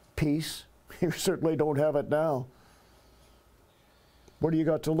 Peace. You certainly don't have it now. What do you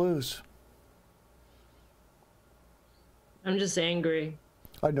got to lose? I'm just angry.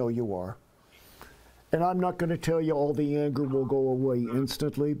 I know you are. And I'm not going to tell you all the anger will go away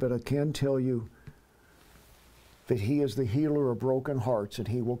instantly, but I can tell you that he is the healer of broken hearts, and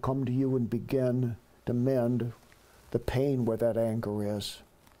he will come to you and begin to mend the pain where that anger is.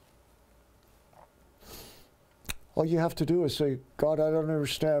 All you have to do is say, God, I don't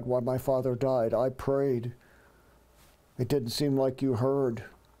understand why my father died. I prayed. It didn't seem like you heard.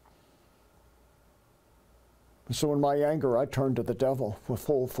 And so in my anger, I turned to the devil with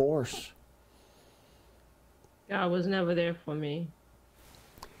full force. God was never there for me.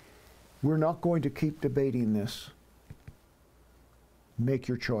 We're not going to keep debating this. Make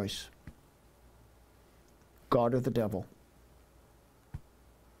your choice. God or the devil.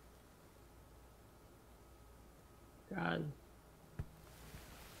 God.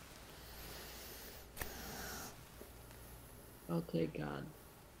 I'll take God.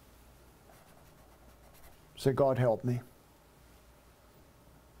 Say, God, help me.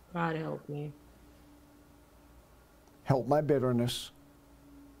 God help me. Help my bitterness.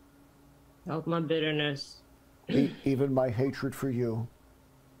 Help my bitterness. Even my hatred for you.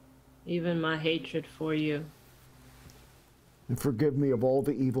 Even my hatred for you. And forgive me of all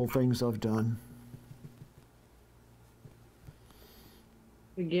the evil things I've done.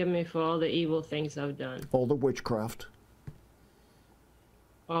 Forgive me for all the evil things I've done. All the witchcraft.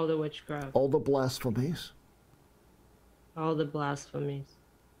 All the witchcraft. All the blasphemies. All the blasphemies.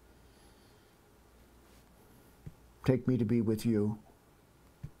 Take me to be with you.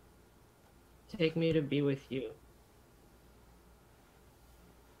 Take me to be with you.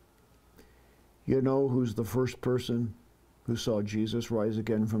 You know who's the first person who saw Jesus rise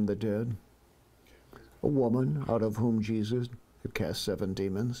again from the dead? A woman out of whom Jesus had cast 7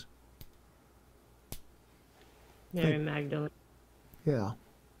 demons. Mary Magdalene. Yeah.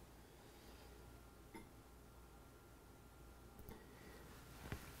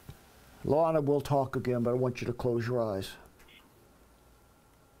 Lana, we'll talk again, but I want you to close your eyes.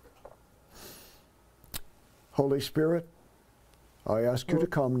 Holy Spirit, I ask you to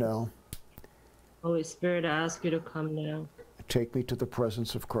come now. Holy Spirit, I ask you to come now. Take me to the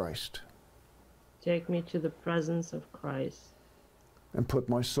presence of Christ. Take me to the presence of Christ. And put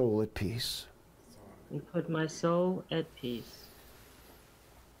my soul at peace. And put my soul at peace.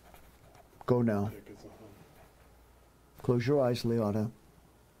 Go now. Close your eyes, Liana,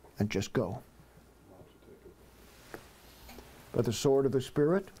 and just go. By the sword of the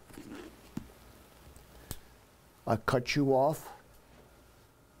Spirit, I cut you off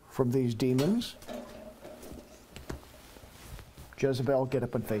from these demons. Jezebel, get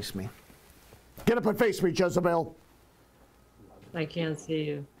up and face me. Get up and face me, Jezebel. I can't see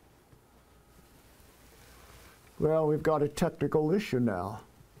you. Well, we've got a technical issue now.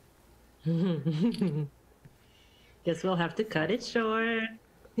 Guess we'll have to cut it short.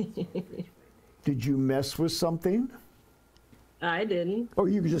 Did you mess with something? I didn't. Or are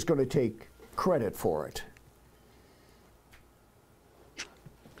you just going to take credit for it?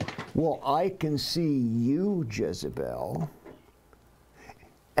 Well, I can see you, Jezebel,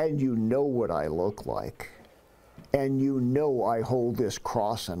 and you know what I look like, and you know I hold this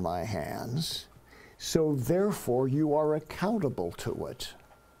cross in my hands, so therefore you are accountable to it.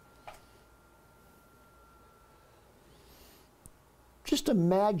 Just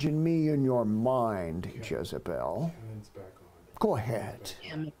imagine me in your mind, Jezebel. Go ahead.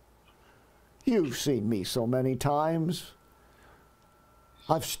 You've seen me so many times.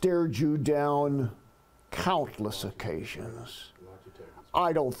 I've stared you down countless occasions.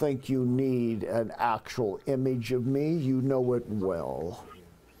 I don't think you need an actual image of me. You know it well.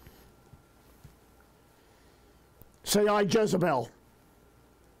 Say, I, Jezebel.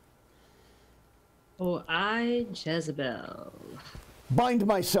 Oh, I, Jezebel. Bind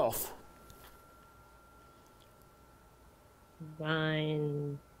myself.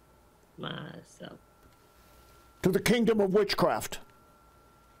 Bind myself. To the kingdom of witchcraft.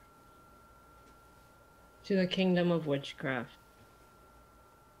 To the kingdom of witchcraft.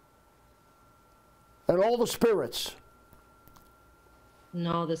 And all the spirits. And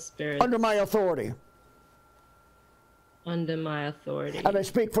all the spirits. Under my authority. Under my authority. And I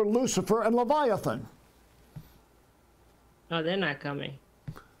speak for Lucifer and Leviathan. Oh, they're not coming.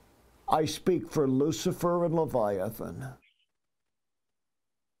 I speak for Lucifer and Leviathan.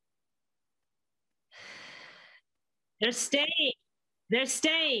 They're staying. They're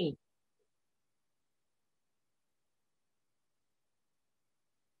staying.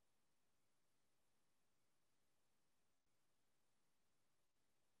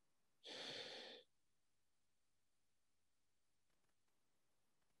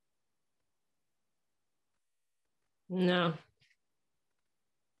 No.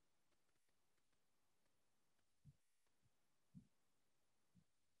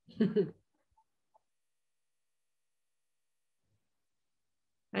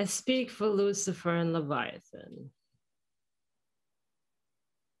 I speak for Lucifer and Leviathan.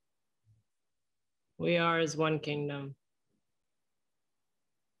 We are as one kingdom.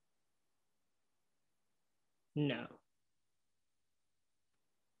 No.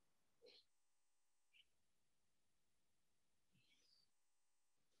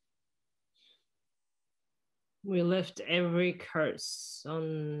 We lift every curse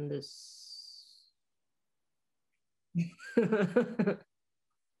on this.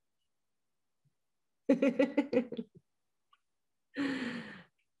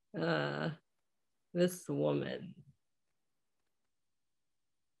 This woman.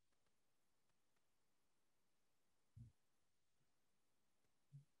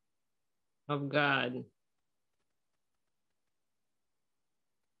 Of God.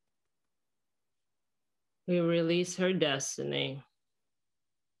 We release her destiny.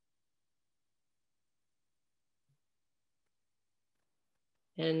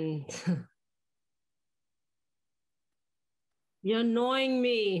 And you're annoying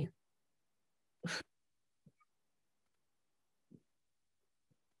me.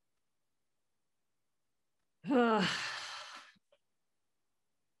 And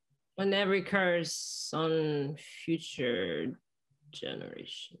every curse on future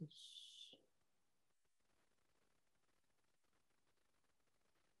generations.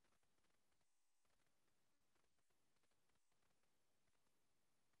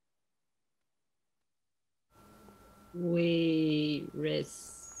 We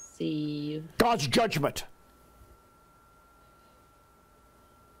receive God's judgment.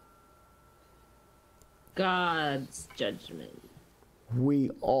 God's judgment.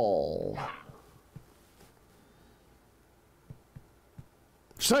 We all.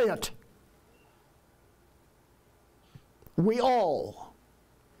 Say it. We all.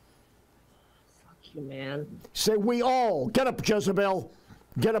 Fuck you, man. Say we all. Get up, Jezebel.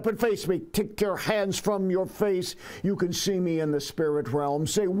 Get up and face me. Take your hands from your face. You can see me in the spirit realm.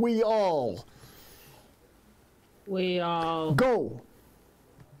 Say we all. We all Go.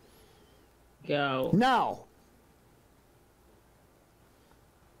 go. Now.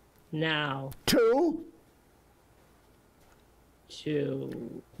 now. To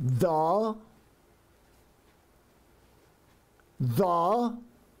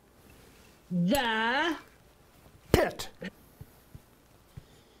the pit.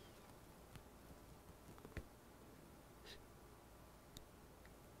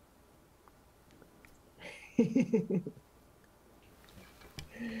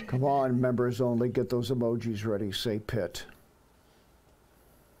 Come on, members only, get those emojis ready. Say pit.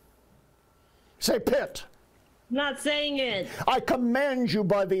 Say pit. I'm not saying it. I command you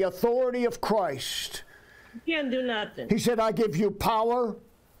by the authority of Christ. You can't do nothing. He said, I give you power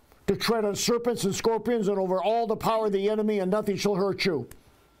to tread on serpents and scorpions and over all the power of the enemy, and nothing shall hurt you.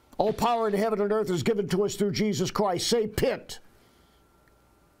 All power in heaven and earth is given to us through Jesus Christ. Say pit.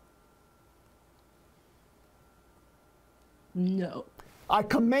 No. I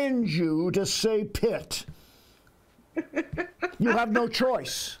command you to say pit. You have no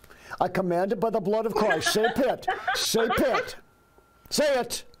choice. I command it by the blood of Christ. Say pit. Say pit. Say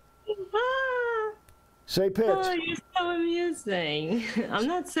it. Say pit. Oh, you're so amusing. I'm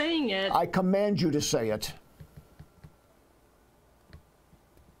not saying it. I command you to say it.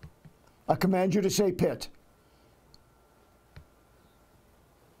 I command you to say pit.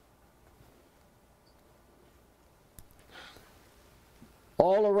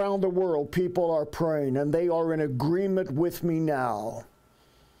 All around the world, people are praying, and they are in agreement with me now.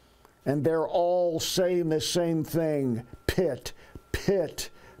 And they're all saying the same thing. Pit, pit,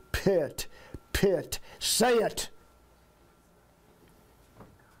 pit, pit. Say it.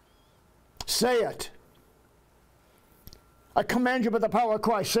 Say it. I command you by the power of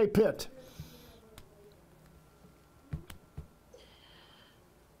Christ. Say pit.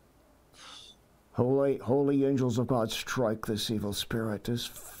 Holy angels of God, strike this evil spirit, this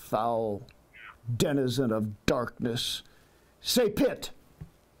foul denizen of darkness. Say pit.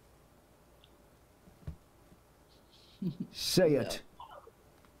 Say it.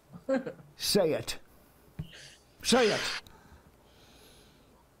 Say it. Say it.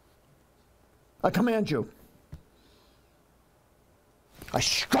 I command you. I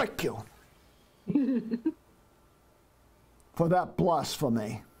strike you for that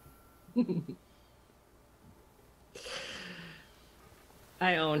blasphemy.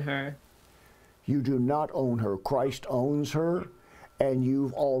 I own her. You do not own her. Christ owns her, and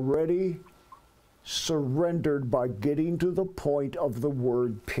you've already surrendered by getting to the point of the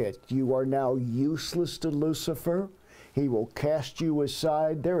word pit. You are now useless to Lucifer. He will cast you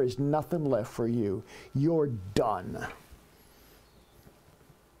aside. There is nothing left for you. You're done.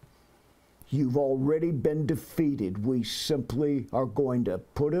 You've already been defeated. We simply are going to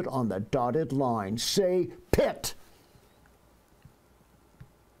put it on the dotted line. Say pit.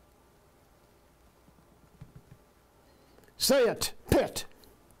 Say it, pit.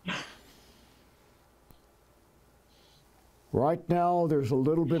 Right now, there's a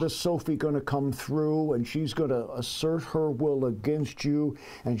little bit of Sophie going to come through, and she's going to assert her will against you,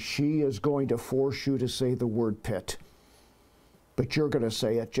 and she is going to force you to say the word pit. But you're going to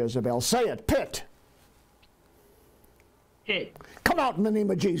say it, Jezebel. Say it, pit. Pit. Come out in the name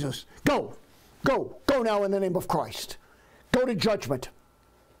of Jesus. Go. Go. Go now in the name of Christ. Go to judgment.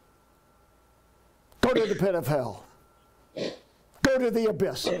 Go to the pit of hell. Go to the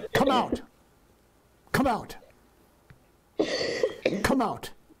abyss. Come out. Come out. Come out.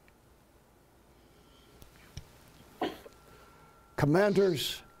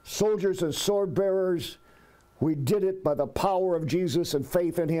 Commanders, soldiers, and sword bearers, we did it by the power of Jesus and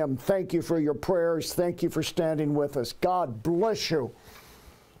faith in him. Thank you for your prayers. Thank you for standing with us. God bless you.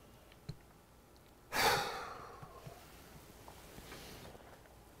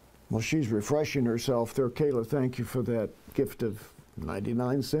 Well, she's refreshing herself there. Kayla, thank you for that gift of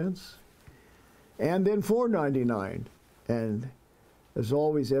 99 cents. And then $4.99. And as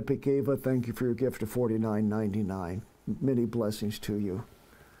always, Epic Ava, thank you for your gift of $49.99. Many blessings to you.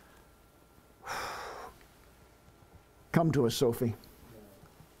 Come to us, Sophie.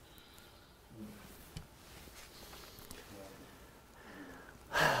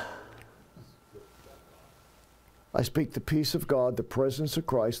 I speak the peace of God, the presence of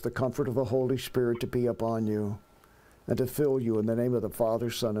Christ, the comfort of the Holy Spirit to be upon you and to fill you in the name of the Father,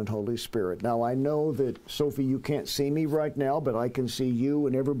 Son, and Holy Spirit. Now, I know that, Sophie, you can't see me right now, but I can see you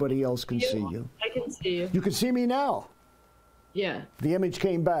and everybody else can see you. I can see you. You can see me now. Yeah. The image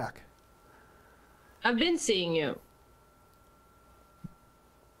came back. I've been seeing you.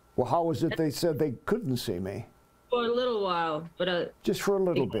 Well, how was it they said they couldn't see me? For a little while, but just for a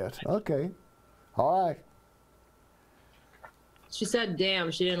little bit. Okay. All right. She said,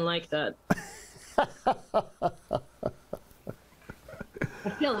 damn, she didn't like that. I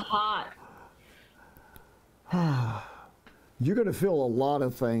feel hot. You're going to feel a lot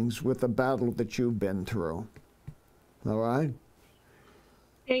of things with the battle that you've been through. All right?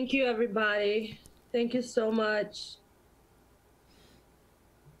 Thank you, everybody. Thank you so much.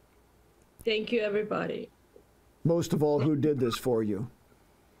 Thank you, everybody. Most of all, who did this for you?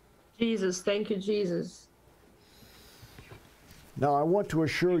 Jesus. Thank you, Jesus. Now, I want to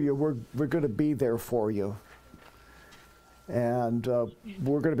assure you we're going to be there for you. And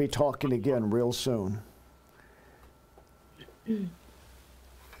we're going to be talking again real soon.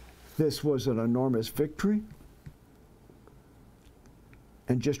 This was an enormous victory.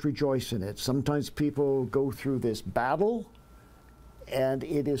 And just rejoice in it. Sometimes people go through this battle, and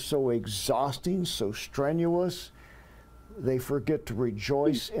it is so exhausting, so strenuous, they forget to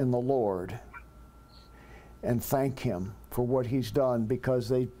rejoice in the Lord and thank Him for what He's done, because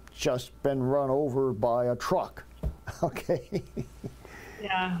they've just been run over by a truck. Okay?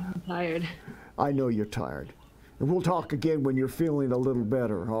 Yeah, I'm tired. I know you're tired. And we'll talk again when you're feeling a little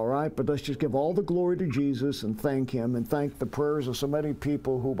better, all right? But let's just give all the glory to Jesus and thank Him, and thank the prayers of so many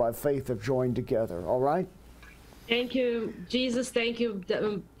people who by faith have joined together, all right? Thank you, Jesus. Thank you,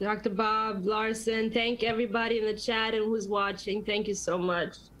 Dr. Bob, Larson. Thank everybody in the chat and who's watching. Thank you so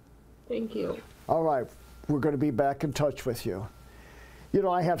much. Thank you. All right. We're going to be back in touch with you. You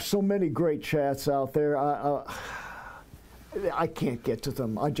know, I have so many great chats out there. I can't get to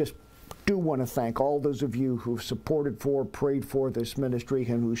them. I just do want to thank all those of you who've supported for, prayed for this ministry,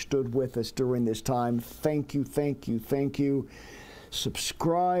 and who stood with us during this time. Thank you, thank you, thank you.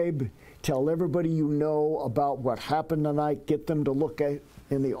 Subscribe. Tell everybody you know about what happened tonight. Get them to look at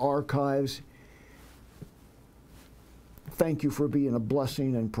in the archives. Thank you for being a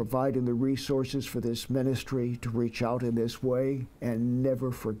blessing and providing the resources for this ministry to reach out in this way. And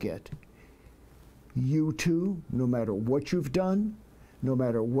never forget, you too, no matter what you've done, no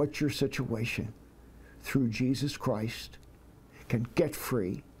matter what your situation, through Jesus Christ, can get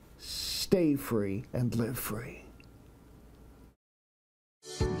free, stay free, and live free.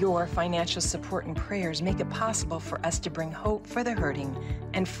 Your financial support and prayers make it possible for us to bring hope for the hurting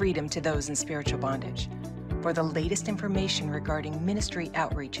and freedom to those in spiritual bondage. For the latest information regarding ministry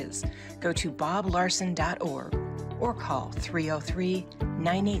outreaches, go to boblarson.org or call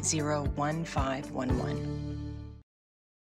 303-980-1511.